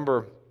 if you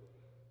remember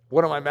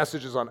one of my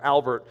messages on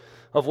Albert,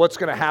 of what's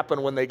going to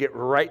happen when they get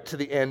right to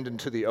the end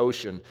into the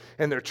ocean,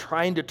 and they're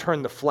trying to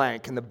turn the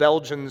flank, and the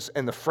Belgians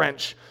and the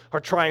French are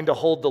trying to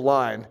hold the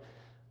line.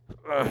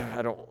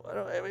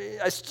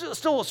 I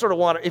still sort of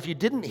want to, if you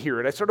didn't hear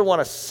it, I sort of want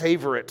to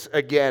savor it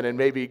again and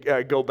maybe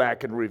go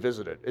back and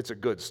revisit it. It's a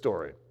good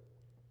story.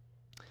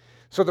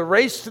 So the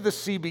race to the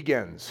sea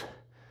begins.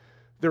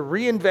 The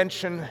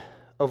reinvention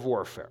of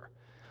warfare.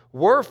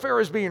 Warfare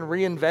is being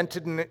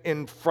reinvented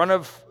in front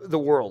of the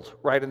world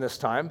right in this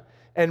time.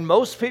 And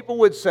most people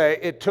would say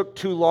it took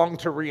too long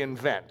to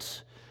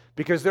reinvent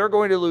because they're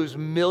going to lose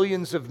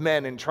millions of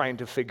men in trying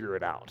to figure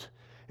it out.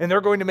 And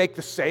they're going to make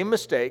the same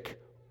mistake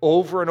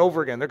over and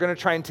over again. They're going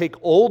to try and take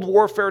old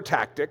warfare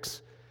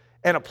tactics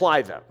and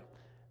apply them.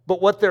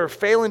 But what they're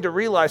failing to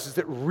realize is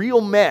that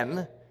real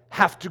men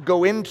have to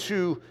go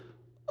into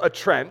a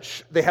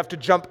trench. They have to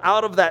jump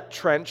out of that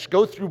trench,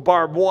 go through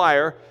barbed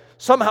wire,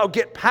 somehow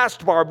get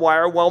past barbed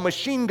wire while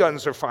machine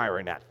guns are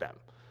firing at them.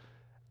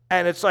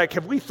 And it's like,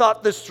 have we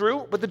thought this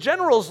through? But the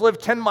generals live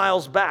 10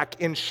 miles back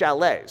in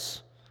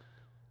chalets.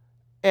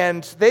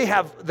 And they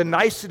have the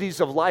niceties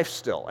of life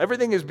still.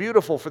 Everything is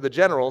beautiful for the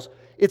generals.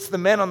 It's the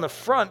men on the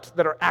front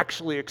that are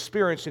actually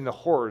experiencing the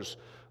horrors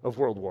of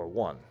World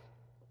War I.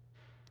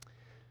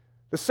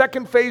 The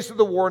second phase of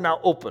the war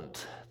now opened.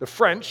 The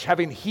French,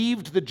 having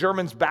heaved the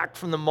Germans back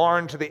from the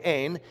Marne to the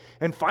Aisne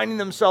and finding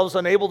themselves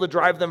unable to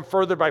drive them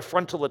further by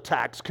frontal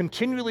attacks,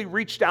 continually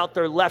reached out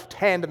their left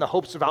hand in the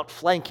hopes of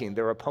outflanking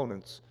their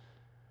opponents.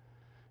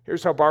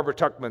 Here's how Barbara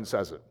Tuchman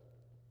says it.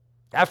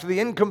 After the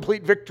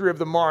incomplete victory of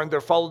the Marne,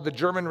 there followed the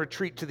German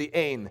retreat to the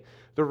Aisne,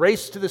 the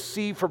race to the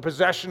sea for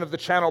possession of the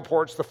Channel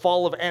ports, the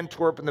fall of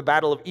Antwerp, and the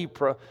Battle of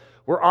Ypres,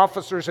 where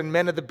officers and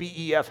men of the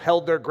BEF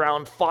held their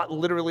ground, fought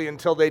literally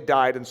until they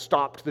died, and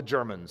stopped the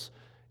Germans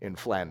in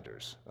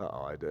Flanders.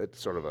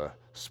 It's sort of a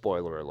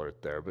spoiler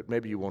alert there, but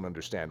maybe you won't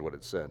understand what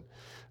it said.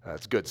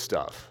 It's good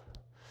stuff.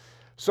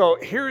 So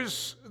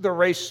here's the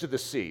race to the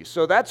sea.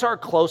 So that's our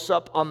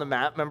close-up on the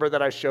map. Remember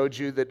that I showed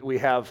you that we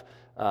have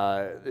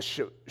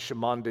the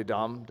Chemin des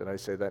Dames. Did I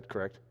say that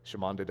correct?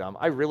 Chemin des Dames.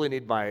 I really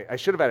need I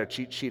should have had a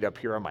cheat sheet up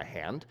here on my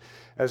hand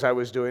as I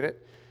was doing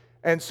it.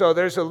 And so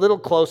there's a little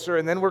closer,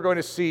 and then we're going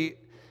to see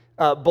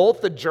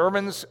both the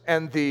Germans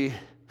and the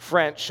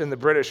French and the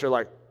British are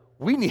like,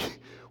 we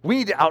We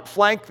need to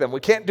outflank them. We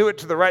can't do it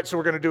to the right, so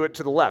we're going to do it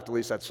to the left. At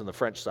least that's from the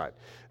French side.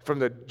 From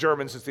the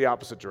Germans, it's the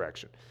opposite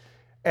direction.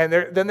 And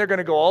then they're going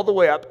to go all the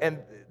way up, and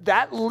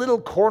that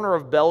little corner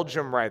of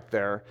Belgium right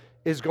there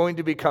is going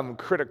to become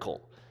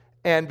critical,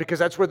 and because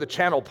that's where the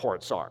channel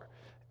ports are.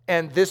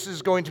 And this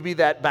is going to be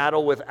that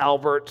battle with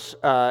Albert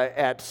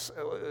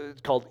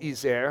called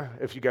Isère,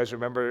 if you guys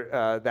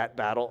remember that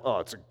battle. Oh,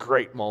 it's a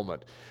great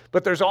moment.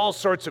 But there's all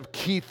sorts of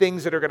key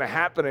things that are going to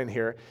happen in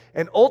here.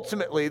 And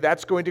ultimately,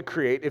 that's going to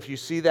create, if you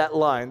see that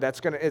line,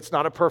 it's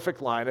not a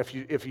perfect line.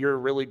 If you're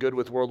really good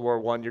with World War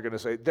I, you're going to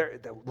say,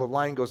 the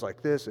line goes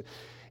like this.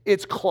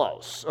 It's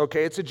close,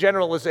 okay? It's a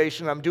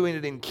generalization. I'm doing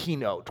it in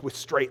Keynote with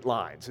straight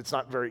lines. It's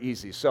not very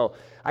easy. So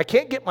I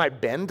can't get my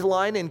bend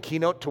line in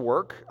Keynote to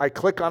work. I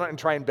click on it and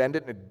try and bend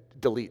it, and it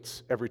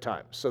deletes every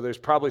time. So I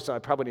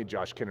probably need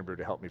Josh Kinnebrew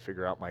to help me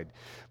figure out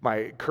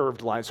my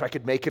curved line so I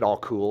could make it all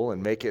cool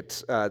and make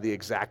it the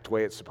exact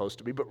way it's supposed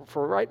to be. But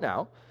for right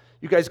now,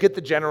 you guys get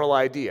the general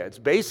idea. It's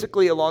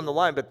basically along the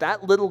line, but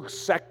that little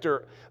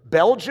sector,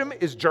 Belgium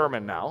is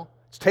German now.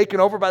 It's taken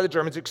over by the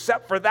Germans,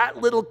 except for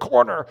that little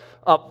corner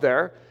up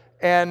there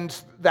and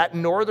that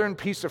northern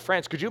piece of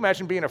France. Could you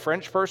imagine being a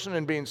French person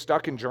and being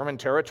stuck in German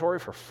territory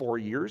for 4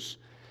 years?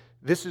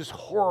 This is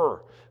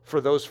horror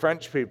for those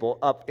French people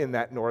up in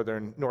that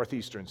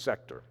northeastern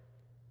sector.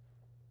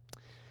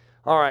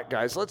 All right,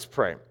 guys, let's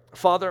pray.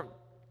 Father,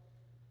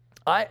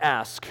 I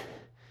ask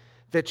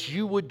that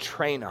you would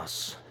train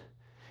us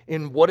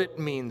in what it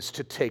means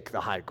to take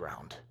the high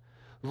ground.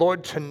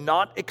 Lord, to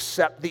not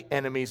accept the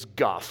enemy's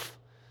guff.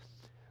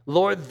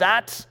 Lord,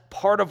 that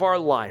part of our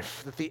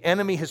life that the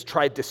enemy has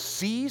tried to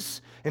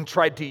seize and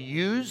tried to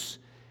use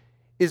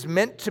is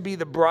meant to be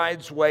the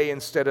bride's way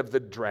instead of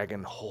the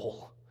dragon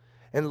hole.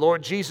 And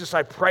Lord Jesus,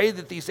 I pray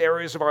that these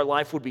areas of our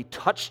life would be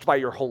touched by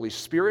your Holy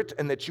Spirit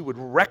and that you would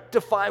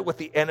rectify what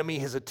the enemy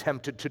has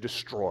attempted to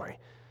destroy.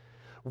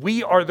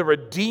 We are the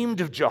redeemed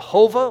of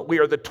Jehovah. We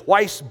are the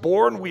twice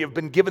born. We have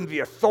been given the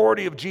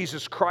authority of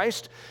Jesus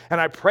Christ.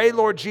 And I pray,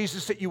 Lord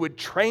Jesus, that you would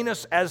train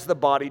us as the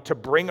body to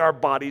bring our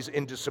bodies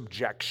into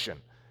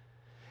subjection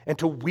and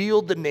to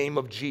wield the name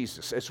of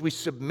Jesus. As we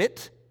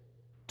submit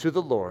to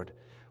the Lord,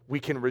 we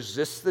can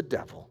resist the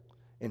devil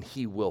and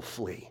he will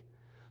flee.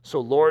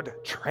 So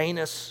Lord, train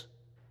us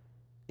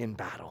in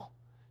battle.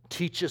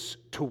 Teach us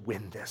to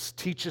win this.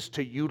 Teach us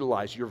to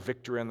utilize your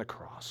victory on the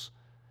cross.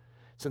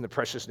 It's in the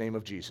precious name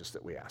of Jesus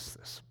that we ask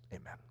this.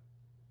 Amen.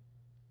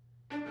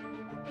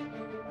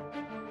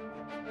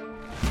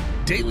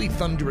 Daily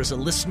Thunder is a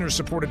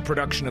listener-supported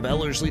production of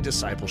Ellerslie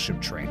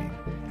Discipleship Training.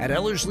 At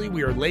Ellerslie,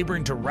 we are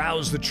laboring to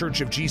rouse the Church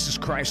of Jesus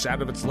Christ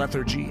out of its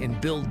lethargy and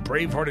build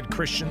brave-hearted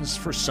Christians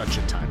for such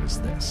a time as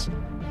this.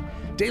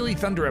 Daily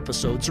Thunder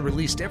episodes are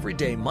released every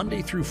day,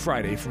 Monday through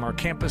Friday, from our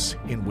campus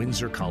in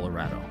Windsor,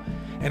 Colorado.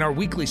 And our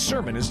weekly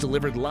sermon is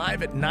delivered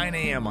live at 9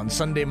 a.m. on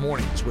Sunday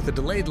mornings with a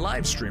delayed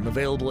live stream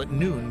available at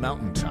noon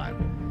Mountain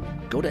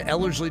Time. Go to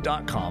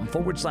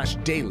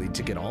ellerslie.com/daily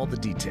to get all the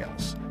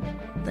details.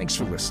 Thanks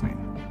for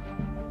listening.